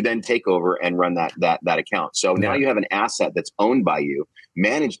to then take over and run that account. So now you have an asset that's owned by you,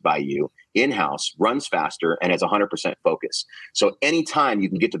 managed by you, in-house, runs faster, and has 100% focus. So anytime you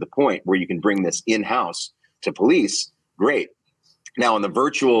can get to the point where you can bring this in-house to police, great. Now, on the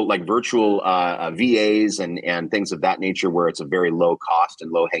virtual VAs and things of that nature, where it's a very low cost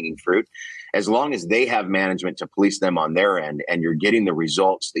and low hanging fruit, as long as they have management to police them on their end and you're getting the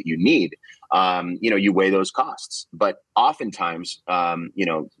results that you need, you weigh those costs. But oftentimes,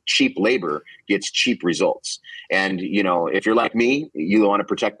 cheap labor gets cheap results. And, if you're like me, you want to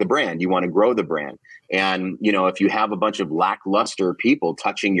protect the brand, you want to grow the brand. And, if you have a bunch of lackluster people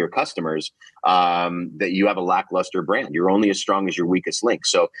touching your customers, that you have a lackluster brand. You're only as strong as your weakest link.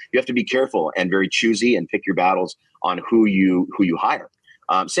 So you have to be careful and very choosy and pick your battles on who you hire.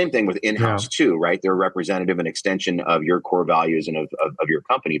 Same thing with in-house too, right? They're representative and extension of your core values and of your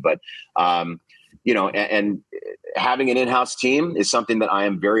company. But, and having an in-house team is something that I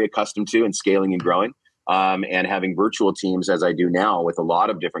am very accustomed to in scaling and growing. And having virtual teams as I do now with a lot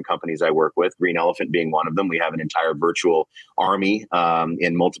of different companies I work with, Green Elephant being one of them. We have an entire virtual army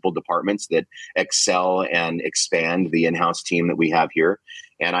in multiple departments that excel and expand the in-house team that we have here.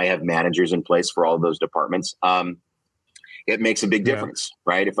 And I have managers in place for all of those departments. It makes a big difference,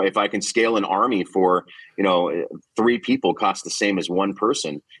 right? If I can scale an army for, 3 people costs the same as one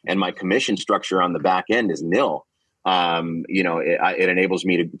person and my commission structure on the back end is nil, it enables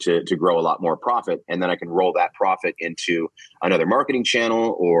me to grow a lot more profit. And then I can roll that profit into another marketing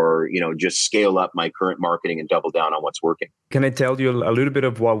channel or, just scale up my current marketing and double down on what's working. Can I tell you a little bit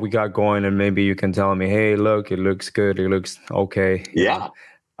of what we got going and maybe you can tell me, hey, look, it looks good. It looks okay. Yeah.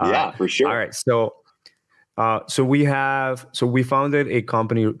 For sure. All right. So we founded a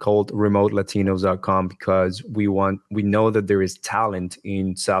company called remotelatinos.com because we know that there is talent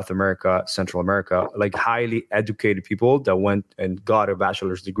in South America, Central America, like highly educated people that went and got a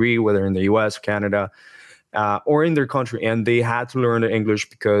bachelor's degree, whether in the US, Canada, or in their country. And they had to learn English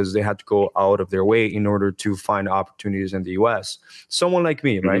because they had to go out of their way in order to find opportunities in the US. Someone like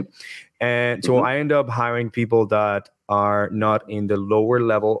me, right? And so I end up hiring people that are not in the lower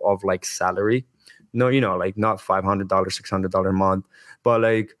level of like salary. No, like not $500, $600 a month, but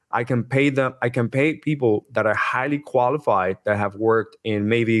like I can pay people that are highly qualified that have worked in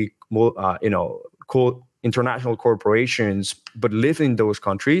maybe, international corporations, but live in those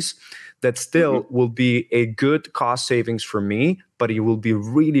countries that still will be a good cost savings for me, but it will be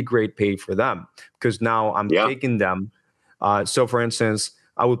really great pay for them because now I'm taking them. So for instance,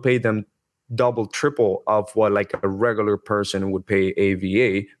 I would pay them double, triple of what like a regular person would pay a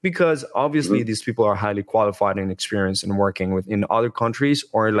VA because obviously these people are highly qualified and experienced in working in other countries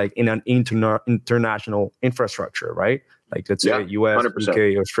or like in an international infrastructure, right? Like let's say US, 100%.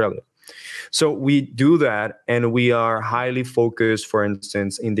 UK, Australia. So we do that and we are highly focused, for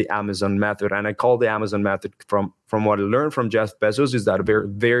instance, in the Amazon method. And I call the Amazon method from what I learned from Jeff Bezos is that we're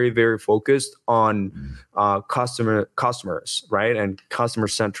very, very focused on customers, right? And customer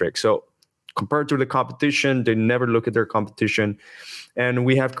centric. So compared to the competition, they never look at their competition. And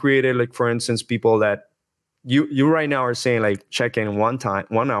we have created, like, for instance, people that you right now are saying like check in 1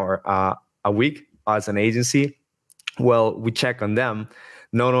 hour a week as an agency. Well, we check on them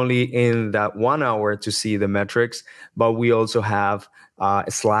not only in that 1 hour to see the metrics, but we also have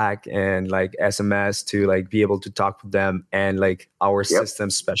Slack and like SMS to like be able to talk with them, and like our system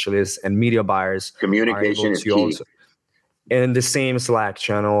specialists and media buyers. Communication is key. In the same Slack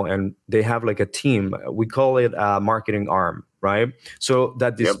channel, and they have like a team. We call it a marketing arm, right? So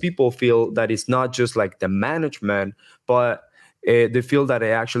that these people feel that it's not just like the management, but they feel that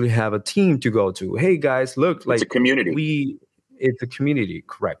they actually have a team to go to. Hey guys, look, like it's a community. It's a community,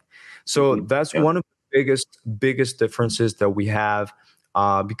 correct? So that's one of the biggest differences that we have,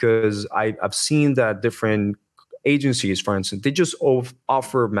 because I've seen that different agencies, for instance, they just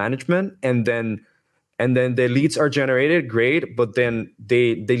offer management and then the leads are generated, great, but then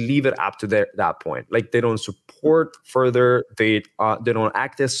they leave it up to that point. Like they don't support further. They don't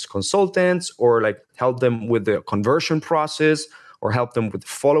act as consultants or like help them with the conversion process or help them with the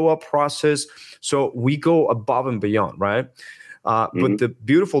follow-up process. So we go above and beyond, right? But the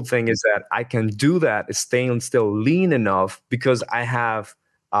beautiful thing is that I can do that staying still lean enough because I have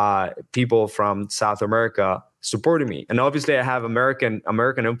people from South America supporting me. And obviously I have American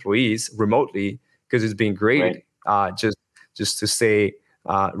employees remotely because it's been great just to stay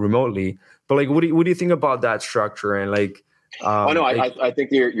remotely. But like, what do you think about that structure? And like, I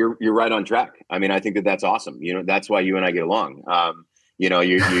think you're right on track. I mean, I think that's awesome. You know, that's why you and I get along. You know,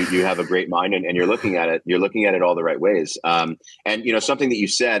 you have a great mind and you're looking at it all the right ways. And, you know, something that you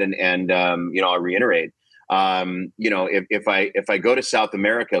said, and you know, I'll reiterate, you know, if I go to South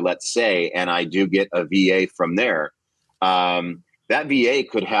America, let's say, and I do get a VA from there, that VA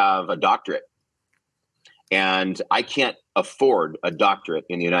could have a doctorate. And I can't afford a doctorate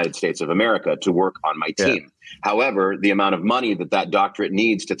in the United States of America to work on my team. However, the amount of money that doctorate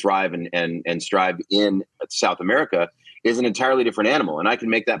needs to thrive and strive in South America is an entirely different animal. And I can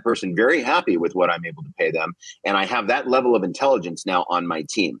make that person very happy with what I'm able to pay them. And I have that level of intelligence now on my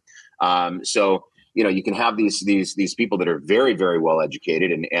team. So, you know, you can have these people that are very, very well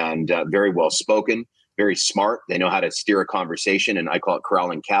educated and very well spoken, very smart. They know how to steer a conversation, and I call it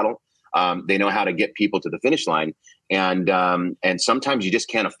corralling cattle. They know how to get people to the finish line, and sometimes you just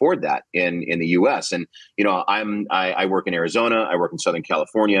can't afford that in the U.S. And you know, I work in Arizona, I work in Southern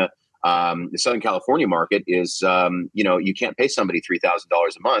California. The Southern California market is, you know, you can't pay somebody $3,000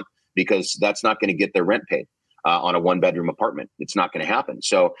 a month because that's not going to get their rent paid on a 1-bedroom apartment. It's not going to happen.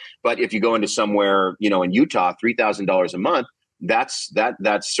 So, but if you go into somewhere, you know, in Utah, $3,000 a month, that's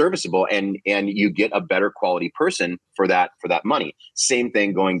serviceable, and you get a better quality person for that money. Same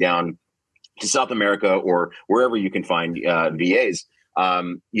thing going down to South America or wherever you can find VAs.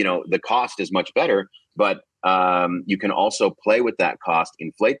 You know, the cost is much better, but you can also play with that cost,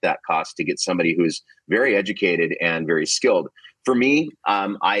 inflate that cost to get somebody who's very educated and very skilled. For me,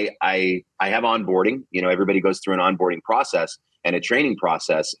 I have onboarding. You know, everybody goes through an onboarding process and a training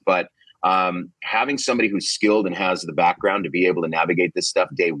process, but having somebody who's skilled and has the background to be able to navigate this stuff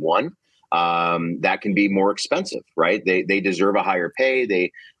day one, that can be more expensive, right? They deserve a higher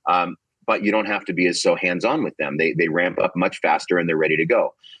pay. But you don't have to be so hands-on with them. They ramp up much faster and they're ready to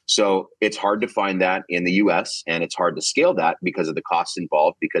go. So it's hard to find that in the US, and it's hard to scale that because of the costs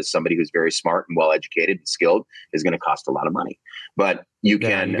involved, because somebody who's very smart and well-educated and skilled is going to cost a lot of money. But you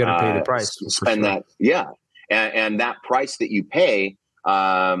can pay the price, spend that. Yeah. And that price that you pay,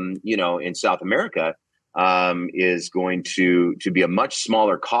 you know, in South America is going to be a much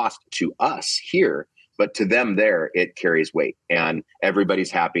smaller cost to us here. But to them there, it carries weight, and everybody's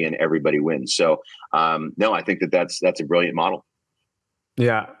happy and everybody wins. So, no, I think that's a brilliant model.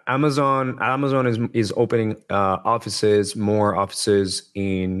 Yeah, Amazon is opening more offices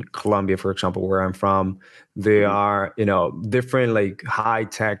in Colombia, for example, where I'm from. They are, you know, different like high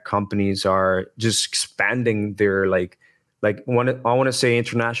tech companies are just expanding their I want to say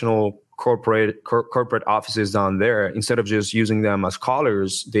international corporate offices down there. Instead of just using them as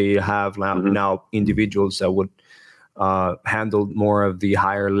callers, they have now individuals that would handle more of the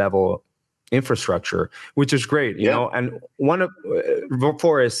higher level infrastructure, which is great, you know. And one of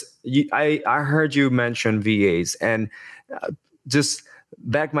Forrest, I heard you mention VAs, and just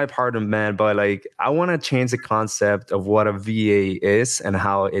beg my pardon, man, but like I want to change the concept of what a VA is and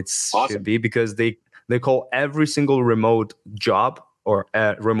how it's should be, because they call every single remote job or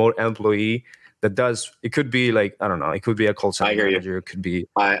a remote employee that does, it could be like, I don't know, it could be a call center manager, it could be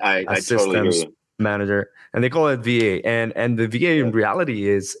a systems manager, and they call it VA. And the VA in reality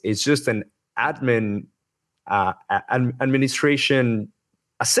is just an administration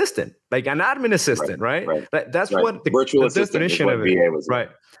assistant, like an admin assistant, right? That's what the virtual definition of it, VA was, right?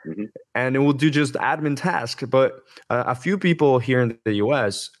 And it will do just admin tasks. But a few people here in the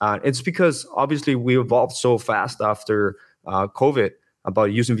US, it's because obviously we evolved so fast after COVID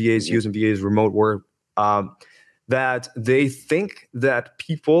about using VAs, remote work, that they think that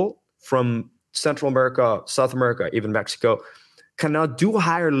people from Central America, South America, even Mexico, cannot do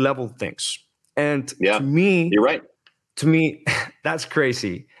higher level things. And to me, you're right. To me, that's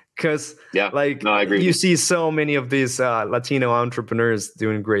crazy. Because I agree. You see so many of these Latino entrepreneurs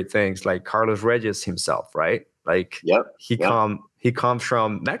doing great things, like Carlos Reyes himself, right? Like he comes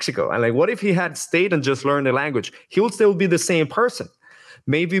from Mexico, and like, what if he had stayed and just learned the language? He would still be the same person.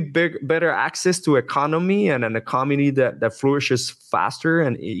 Maybe better access to economy and an economy that flourishes faster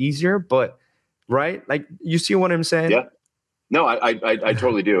and easier. But right, like, you see what I'm saying? Yeah. No, I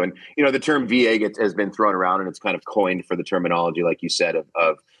totally do. And, you know, the term VA has been thrown around, and it's kind of coined for the terminology, like you said, of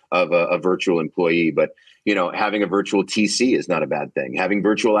a virtual employee. But, you know, having a virtual TC is not a bad thing. Having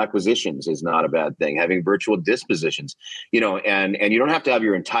virtual acquisitions is not a bad thing. Having virtual dispositions, you know, and you don't have to have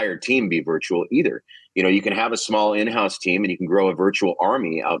your entire team be virtual either. You can have a small in-house team and you can grow a virtual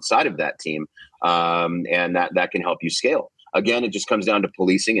army outside of that team. And that can help you scale. Again, it just comes down to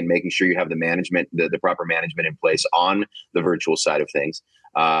policing and making sure you have the management, the proper management in place on the virtual side of things.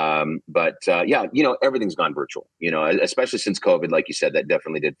 But everything's gone virtual, especially since COVID, like you said, that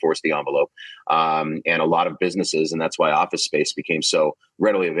definitely did force the envelope. And a lot of businesses, and that's why office space became so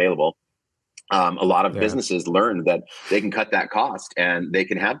readily available. A lot of businesses learned that they can cut that cost and they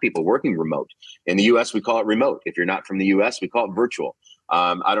can have people working remote. In the US, we call it remote. If you're not from the US, we call it virtual.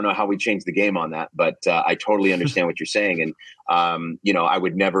 I don't know how we changed the game on that, but I totally understand what you're saying. And, I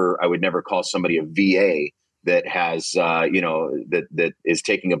would never call somebody a VA that has, that is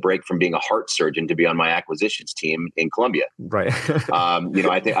taking a break from being a heart surgeon to be on my acquisitions team in Colombia. Right.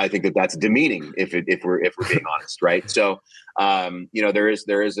 I think that's demeaning if we're being honest. Right. So, there is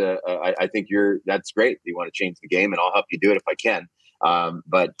I think that's great. You want to change the game and I'll help you do it if I can.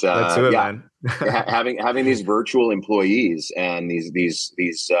 Let's do it, man. having these virtual employees and these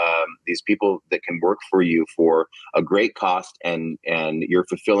people that can work for you for a great cost and you're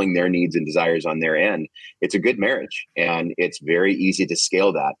fulfilling their needs and desires on their end. It's a good marriage, and it's very easy to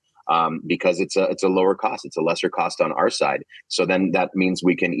scale that because it's a lower cost. It's a lesser cost on our side. So then that means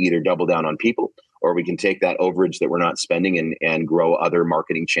we can either double down on people, or we can take that overage that we're not spending and grow other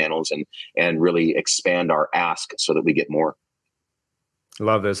marketing channels and really expand our ask so that we get more.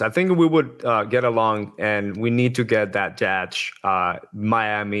 Love this. I think we would get along, and we need to get that Jatch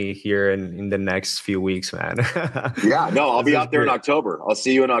Miami here in the next few weeks, man. I'll be out there in October. I'll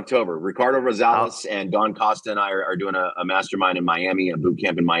see you in October. Ricardo Rosales and Don Costa and I are doing a mastermind in Miami, a boot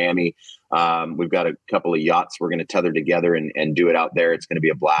camp in Miami. We've got a couple of yachts we're going to tether together and do it out there. It's going to be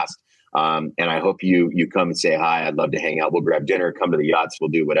a blast. And I hope you come and say hi. I'd love to hang out. We'll grab dinner, come to the yachts.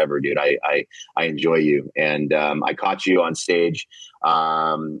 We'll do whatever, dude. I enjoy you. And I caught you on stage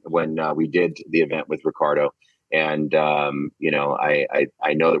when we did the event with Ricardo. And I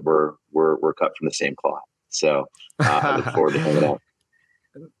know that we're cut from the same cloth. So I look forward to hanging out.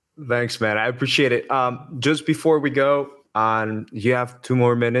 Thanks, man. I appreciate it. Just before we go on, you have 2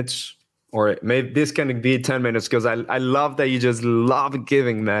 more minutes, or maybe this can be 10 minutes, because I love that you just love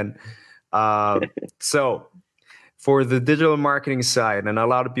giving, man. So for the digital marketing side, and a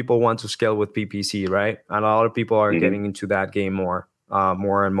lot of people want to scale with PPC, right? And a lot of people are getting into that game more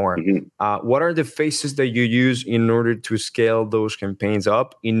and more. What are the phases that you use in order to scale those campaigns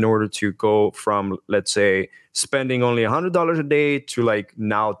up, in order to go from, let's say, spending only $100 a day to like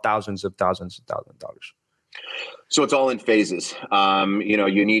now thousands of dollars? So it's all in phases.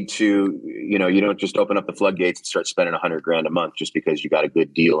 You need to, you don't just open up the floodgates and start spending $100,000 a month just because you got a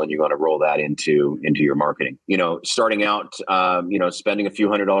good deal and you're going to roll that into your marketing. Starting out, spending a few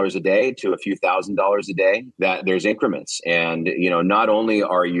 $100s a day to a few $1,000s a day, that there's increments. And, not only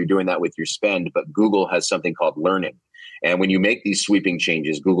are you doing that with your spend, but Google has something called learning. And when you make these sweeping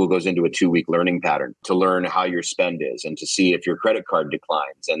changes, Google goes into a 2-week learning pattern to learn how your spend is and to see if your credit card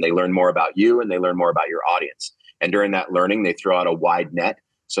declines. And they learn more about you and they learn more about your audience. And during that learning, they throw out a wide net.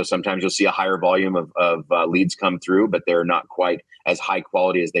 So sometimes you'll see a higher volume of leads come through, but they're not quite as high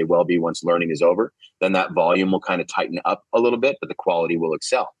quality as they will be once learning is over. Then that volume will kind of tighten up a little bit, but the quality will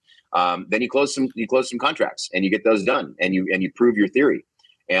excel. Then you close some contracts and you get those done, and you prove your theory.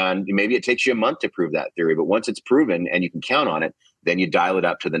 And maybe it takes you a month to prove that theory, but once it's proven and you can count on it, then you dial it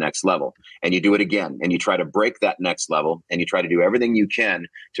up to the next level and you do it again. And you try to break that next level and you try to do everything you can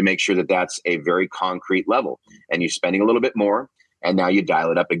to make sure that that's a very concrete level. And you're spending a little bit more, and now you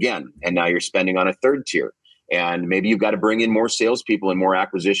dial it up again. And now you're spending on a third tier. And maybe you've got to bring in more salespeople and more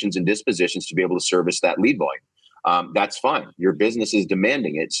acquisitions and dispositions to be able to service that lead volume. That's fine. Your business is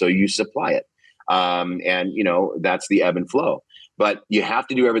demanding it, so you supply it. And that's the ebb and flow. But you have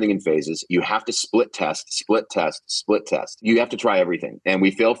to do everything in phases. You have to split test. You have to try everything. And we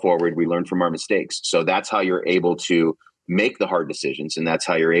fail forward. We learn from our mistakes. So that's how you're able to make the hard decisions. And that's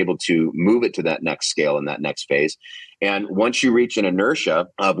how you're able to move it to that next scale and that next phase. And once you reach an inertia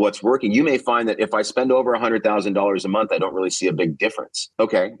of what's working, you may find that if I spend over $100,000 a month, I don't really see a big difference.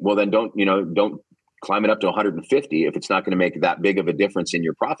 Okay, well then don't climb it up to 150 if it's not going to make that big of a difference in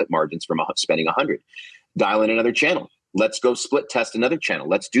your profit margins from spending 100. Dial in another channel. Let's go split test another channel.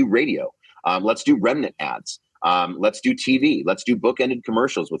 Let's do radio. Let's do remnant ads. Let's do TV. Let's do bookended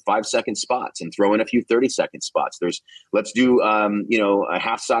commercials with 5-second spots and throw in a few 30-second spots. Let's do a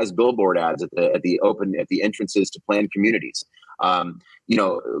half-size billboard ads at the entrances to planned communities.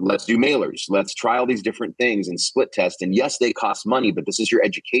 Let's do mailers. Let's try all these different things and split test. And yes, they cost money, but this is your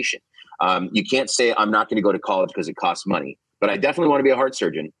education. You can't say I'm not going to go to college because it costs money. But I definitely want to be a heart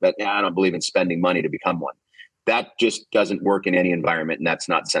surgeon. But I don't believe in spending money to become one. That just doesn't work in any environment, and that's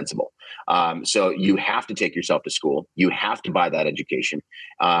not sensible. So you have to take yourself to school. You have to buy that education.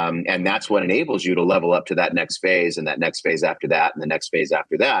 And that's what enables you to level up to that next phase and that next phase after that and the next phase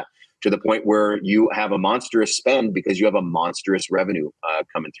after that, to the point where you have a monstrous spend because you have a monstrous revenue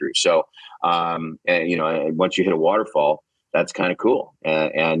coming through. So, and once you hit a waterfall, that's kind of cool.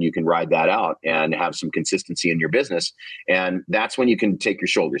 And you can ride that out and have some consistency in your business. And that's when you can take your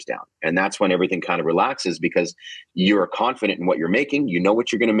shoulders down. And that's when everything kind of relaxes, because you're confident in what you're making, you know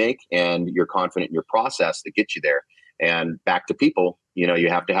what you're going to make, and you're confident in your process that gets you there. And back to people, you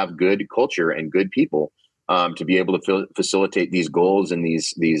have to have good culture and good people to be able to facilitate these goals and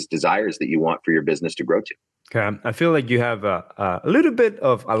these desires that you want for your business to grow to. Okay, I feel like you have a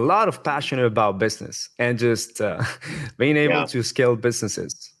lot of passion about business and just being able to scale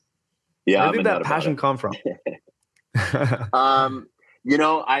businesses. Yeah, where did that passion come from? I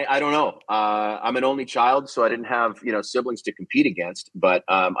don't know. I'm an only child, so I didn't have siblings to compete against, but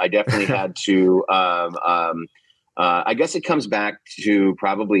I definitely had to. I guess it comes back to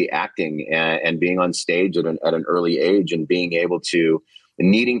probably acting and being on stage at an early age, and being able to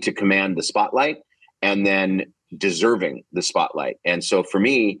needing to command the spotlight, and then deserving the spotlight. And so for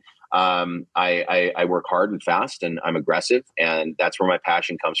me, I work hard and fast, and I'm aggressive, and that's where my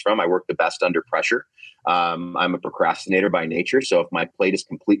passion comes from. I work the best under pressure. I'm a procrastinator by nature. So if my plate is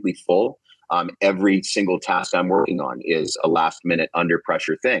completely full, every single task I'm working on is a last minute under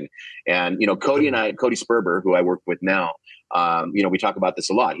pressure thing. And, Cody Sperber, who I work with now, we talk about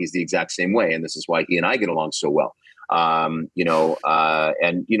this a lot. He's the exact same way. And this is why he and I get along so well.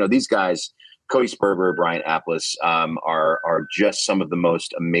 These guys, Cody Sperber, Brian Apples, are just some of the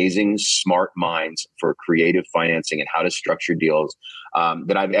most amazing, smart minds for creative financing and how to structure deals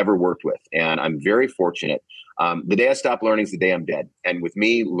that I've ever worked with. And I'm very fortunate. The day I stop learning is the day I'm dead. And with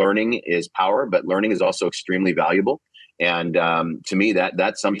me, learning is power, but learning is also extremely valuable. And to me,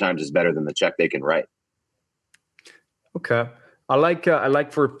 that sometimes is better than the check they can write. Okay. I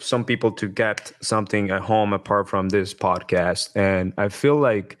like for some people to get something at home apart from this podcast. And I feel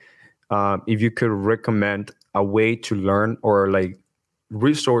like if you could recommend a way to learn, or like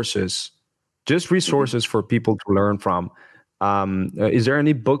resources for people to learn from. Is there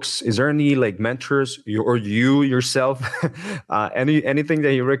any books? Is there any like mentors, or you yourself? Anything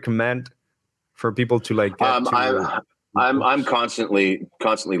that you recommend for people to like get to? I'm constantly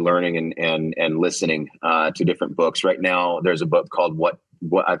learning and listening to different books. Right now, there's a book called What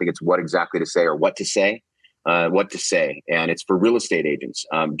I think it's What Exactly to Say, or What to Say. What to Say, and it's for real estate agents.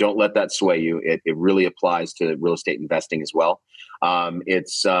 Don't let that sway you. It really applies to real estate investing as well.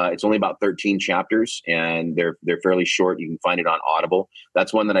 It's only about 13 chapters, and they're fairly short. You can find it on Audible.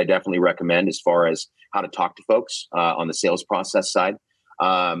 That's one that I definitely recommend as far as how to talk to folks on the sales process side.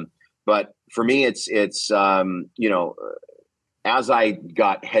 But for me, it's as I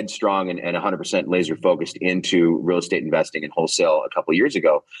got headstrong and 100% laser focused into real estate investing and wholesale a couple of years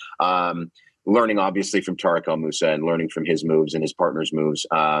ago, learning obviously from Tarek El Moussa and learning from his moves and his partner's moves,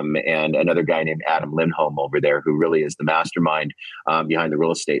 and another guy named Adam Lindholm over there, who really is the mastermind behind the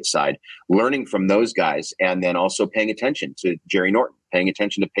real estate side, learning from those guys, and then also paying attention to Jerry Norton, paying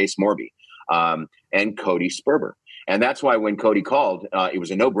attention to Pace Morby, and Cody Sperber. And that's why when Cody called, it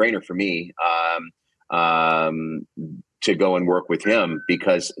was a no-brainer for me to go and work with him,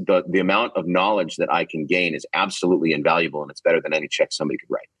 because the amount of knowledge that I can gain is absolutely invaluable, and it's better than any check somebody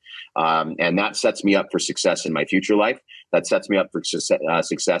could write. And that sets me up for success in my future life. That sets me up for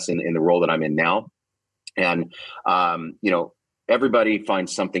success in the role that I'm in now. And, everybody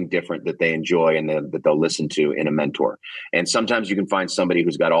finds something different that they enjoy and that they'll listen to in a mentor. And sometimes you can find somebody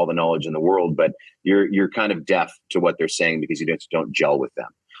who's got all the knowledge in the world, but you're kind of deaf to what they're saying because you don't gel with them.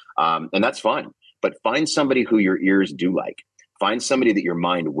 And that's fine. But find somebody who your ears do like. Find somebody that your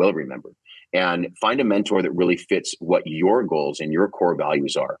mind will remember. And find a mentor that really fits what your goals and your core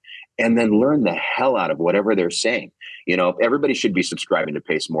values are. And then learn the hell out of whatever they're saying. Everybody should be subscribing to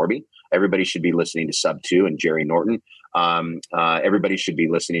Pace Morby. Everybody should be listening to Sub 2 and Jerry Norton. Everybody should be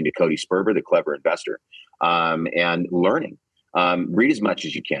listening to Cody Sperber, the clever investor, and learning. Read as much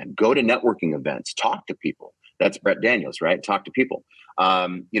as you can. Go to networking events. Talk to people. That's Brett Daniels, right? Talk to people.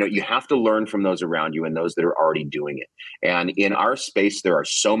 You have to learn from those around you and those that are already doing it. And in our space, there are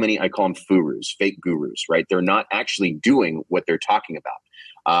so many, I call them furus, fake gurus, right? They're not actually doing what they're talking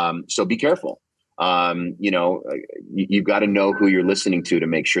about. So be careful. You've got to know who you're listening to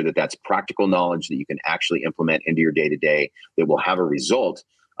make sure that that's practical knowledge that you can actually implement into your day-to-day that will have a result,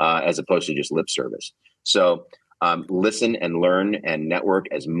 as opposed to just lip service. So listen and learn and network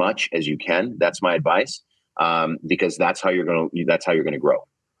as much as you can. That's my advice. Because that's how you're going to grow.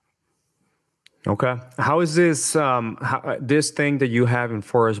 Okay. How is this this thing that you have in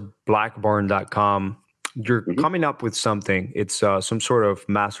forrestblackburn.com? You're Mm-hmm. coming up with something. It's some sort of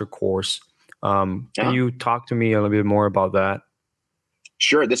master course. Can you talk to me a little bit more about that?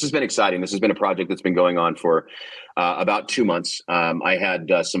 Sure. This has been exciting. This has been a project that's been going on for about 2 months. I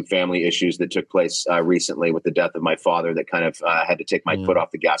had some family issues that took place recently with the death of my father that kind of had to take my foot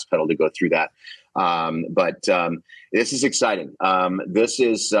off the gas pedal to go through that. But this is exciting. This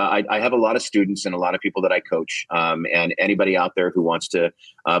is I have a lot of students and a lot of people that I coach, and anybody out there who wants to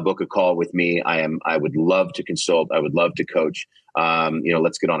book a call with me, I would love to consult. I would love to coach.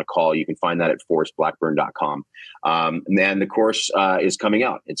 Let's get on a call. You can find that at forrestblackburn.com. And then the course is coming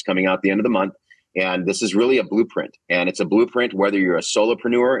out. It's coming out at the end of the month. And this is really a blueprint. And it's a blueprint whether you're a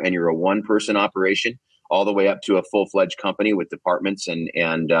solopreneur and you're a one-person operation, all the way up to a full-fledged company with departments and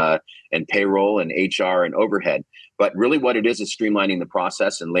payroll and HR and overhead. But really what it is streamlining the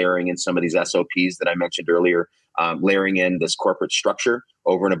process and layering in some of these SOPs that I mentioned earlier, layering in this corporate structure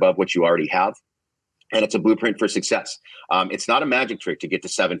over and above what you already have. And it's a blueprint for success. It's not a magic trick to get to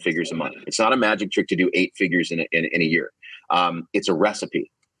 7 figures a month. It's not a magic trick to do 8 figures in a year. It's a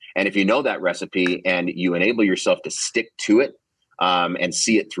recipe. And if you know that recipe and you enable yourself to stick to it and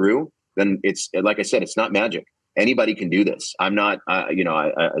see it through, then it's, like I said, it's not magic. Anybody can do this. I'm not, I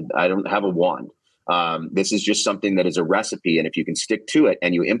don't have a wand. This is just something that is a recipe. And if you can stick to it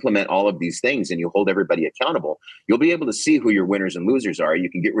and you implement all of these things and you hold everybody accountable, you'll be able to see who your winners and losers are. You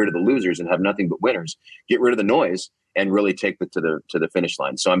can get rid of the losers and have nothing but winners, get rid of the noise and really take it to the finish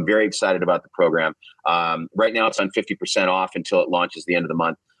line. So I'm very excited about the program. Right now it's on 50% off until it launches the end of the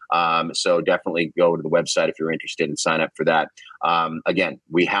month. So definitely go to the website if you're interested and sign up for that. Again,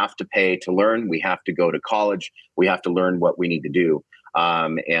 we have to pay to learn. We have to go to college. We have to learn what we need to do.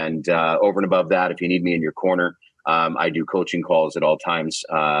 And over and above that, if you need me in your corner, I do coaching calls at all times,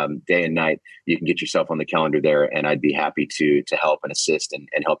 day and night. You can get yourself on the calendar there, and I'd be happy to help and assist and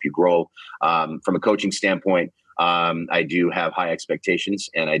help you grow. From a coaching standpoint, I do have high expectations,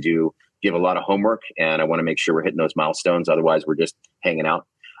 and I do give a lot of homework, and I want to make sure we're hitting those milestones. Otherwise, we're just hanging out.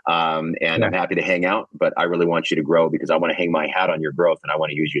 I'm happy to hang out, but I really want you to grow because I want to hang my hat on your growth, and I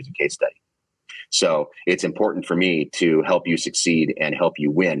want to use you as a case study. So it's important for me to help you succeed and help you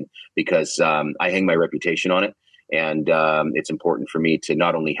win because I hang my reputation on it. And it's important for me to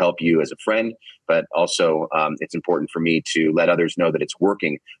not only help you as a friend, but also it's important for me to let others know that it's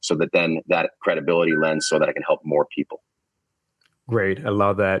working so that then that credibility lends so that I can help more people. Great. I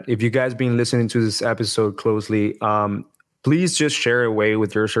love that. If you guys been listening to this episode closely, please just share it away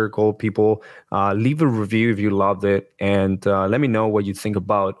with your circle people. Leave a review if you loved it. And let me know what you think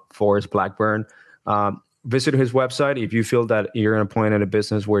about Forrest Blackburn. Visit his website if you feel that you're in a point in a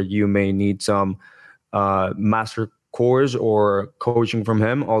business where you may need some master course or coaching from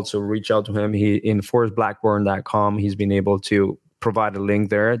him. Also reach out to him. He in forrestblackburn.com. He's been able to provide a link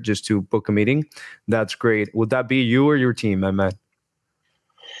there just to book a meeting. That's great. Would that be you or your team, my man?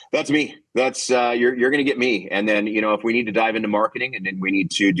 That's me. That's you're going to get me. And then, if we need to dive into marketing and then we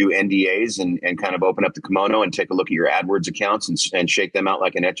need to do NDAs and kind of open up the kimono and take a look at your AdWords accounts and shake them out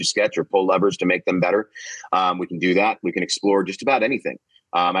like an Etch-a-Sketch or pull levers to make them better. We can do that. We can explore just about anything.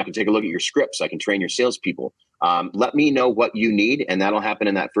 I can take a look at your scripts. I can train your salespeople. Let me know what you need. And that'll happen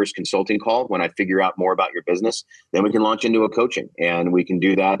in that first consulting call when I figure out more about your business. Then we can launch into a coaching and we can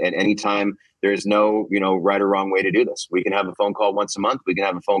do that at any time. There's no, right or wrong way to do this. We can have a phone call once a month. We can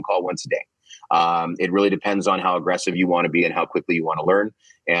have a phone call once a day. It really depends on how aggressive you want to be and how quickly you want to learn.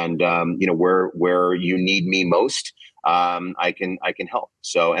 And, where you need me most, I can help.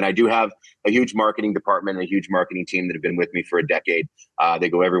 So, and I do have a huge marketing department and a huge marketing team that have been with me for a decade. They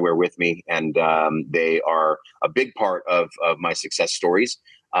go everywhere with me and they are a big part of my success stories.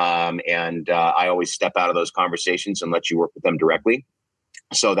 I always step out of those conversations and let you work with them directly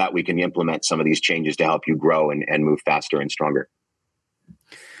so that we can implement some of these changes to help you grow and move faster and stronger.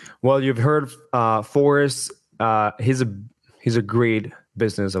 Well, you've heard Forrest. He's a great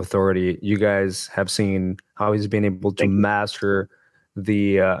business authority. You guys have seen how he's been able to master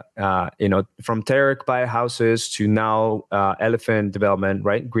the from Tarek buy houses to now elephant development,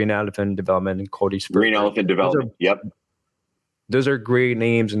 right? Green Elephant Development and Cody's Green Elephant Development. Yep. Those are great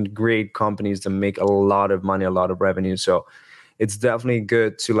names and great companies that make a lot of money, a lot of revenue. So it's definitely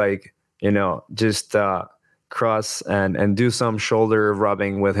good to just cross and do some shoulder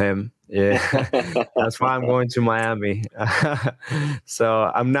rubbing with him. Yeah, that's why I'm going to Miami. So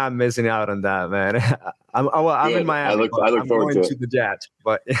I'm not missing out on that, man. I'm in Miami. I look forward to it. To the Jets,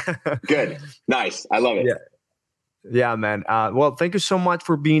 but good, nice. I love it. Yeah. Yeah, man. Well, thank you so much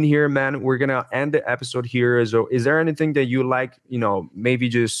for being here, man. We're gonna end the episode here. So, is there anything that you like, maybe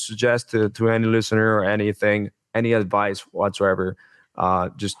just suggest to any listener or anything, any advice whatsoever,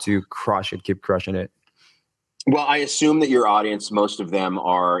 just to crush it, keep crushing it? Well, I assume that your audience, most of them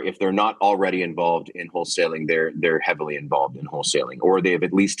are, if they're not already involved in wholesaling, they're heavily involved in wholesaling, or they've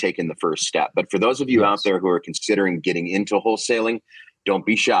at least taken the first step. But for those of you out there who are considering getting into wholesaling, don't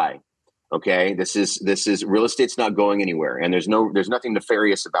be shy. Okay, this is real estate's not going anywhere, and there's nothing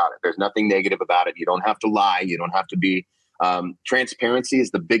nefarious about it. There's nothing negative about it. You don't have to lie. You don't have to be. Transparency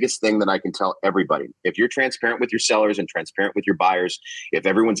is the biggest thing that I can tell everybody. If you're transparent with your sellers and transparent with your buyers, if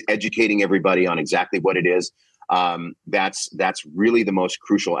everyone's educating everybody on exactly what it is, that's really the most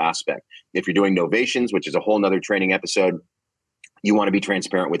crucial aspect. If you're doing novations, which is a whole nother training episode, you want to be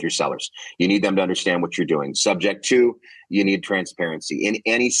transparent with your sellers. You need them to understand what you're doing. Subject to, you need transparency. In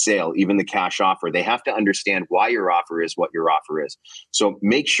any sale, even the cash offer, they have to understand why your offer is what your offer is. So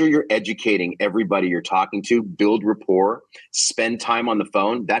make sure you're educating everybody you're talking to, build rapport, spend time on the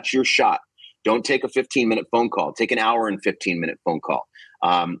phone. That's your shot. Don't take a 15-minute phone call. Take an hour and 15-minute phone call.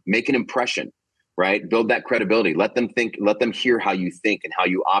 Make an impression, right? Build that credibility. Let them hear how you think and how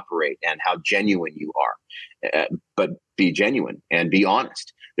you operate and how genuine you are. But be genuine and be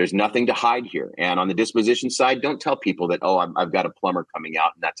honest. There's nothing to hide here. And on the disposition side, don't tell people that, I've got a plumber coming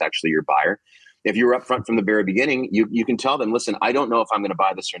out and that's actually your buyer. If you're upfront from the very beginning, you can tell them, listen, I don't know if I'm going to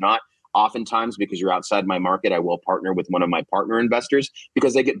buy this or not. Oftentimes, because you're outside my market, I will partner with one of my partner investors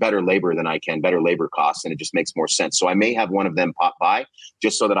because they get better labor than I can, better labor costs, and it just makes more sense. So I may have one of them pop by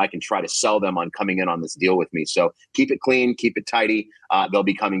just so that I can try to sell them on coming in on this deal with me. So keep it clean, keep it tidy. They'll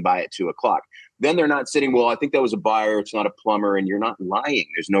be coming by at 2:00. Then they're not sitting, well, I think that was a buyer, it's not a plumber, and you're not lying.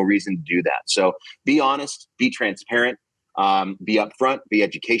 There's no reason to do that. So be honest, be transparent, be upfront, be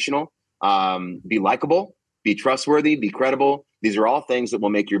educational, be likable, be trustworthy, be credible. These are all things that will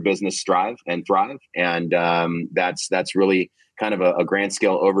make your business strive and thrive. And that's really kind of a grand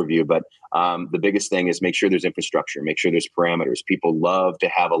scale overview. But the biggest thing is make sure there's infrastructure, make sure there's parameters. People love to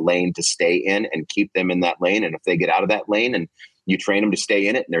have a lane to stay in and keep them in that lane. And if they get out of that lane and you train them to stay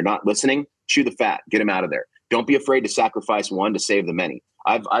in it and they're not listening, chew the fat, get them out of there. Don't be afraid to sacrifice one to save the many.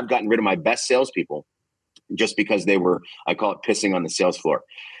 I've gotten rid of my best salespeople just because they were, I call it pissing on the sales floor,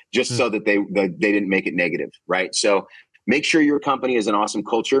 just so that they didn't make it negative, right? So make sure your company is an awesome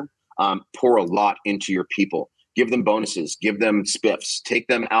culture. Pour a lot into your people. Give them bonuses, give them spiffs, take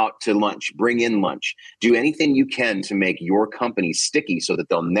them out to lunch, bring in lunch. Do anything you can to make your company sticky so that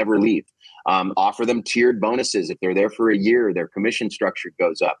they'll never leave. Offer them tiered bonuses. If they're there for a year, their commission structure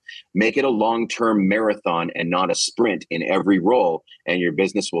goes up. Make it a long-term marathon and not a sprint in every role, and your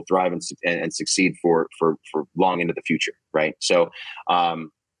business will thrive and succeed for long into the future, right? So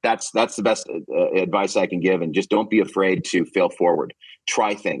that's the best advice I can give. And just don't be afraid to fail forward.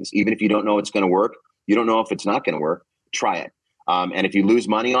 Try things. Even if you don't know it's going to work, you don't know if it's not going to work, try it. And if you lose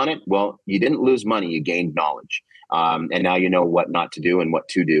money on it, well, you didn't lose money, you gained knowledge. And now you know what not to do and what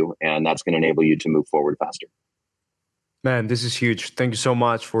to do. And that's going to enable you to move forward faster. Man, this is huge. Thank you so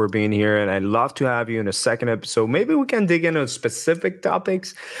much for being here. And I'd love to have you in a second episode. Maybe we can dig into specific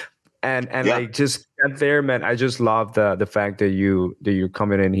topics. And like just get there, man. I just love the fact that you're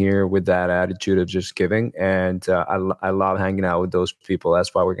coming in here with that attitude of just giving. And I love hanging out with those people.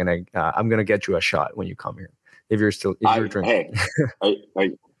 That's why I'm gonna get you a shot when you come here. If you're drinking.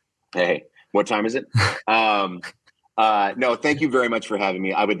 Hey, what time is it? No, thank you very much for having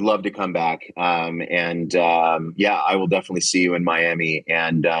me. I would love to come back. I will definitely see you in Miami.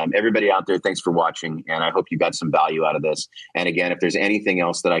 And everybody out there, thanks for watching. And I hope you got some value out of this. And again, if there's anything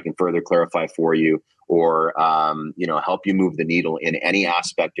else that I can further clarify for you or, help you move the needle in any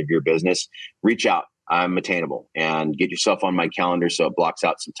aspect of your business, reach out. I'm attainable, and get yourself on my calendar so it blocks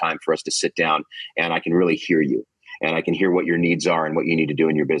out some time for us to sit down and I can really hear you. And I can hear what your needs are and what you need to do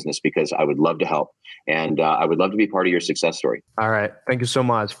in your business, because I would love to help. And I would love to be part of your success story. All right. Thank you so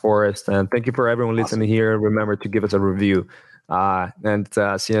much, Forrest. And thank you for everyone listening here. Remember to give us a review. And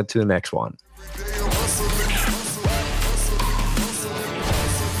see you to the next one.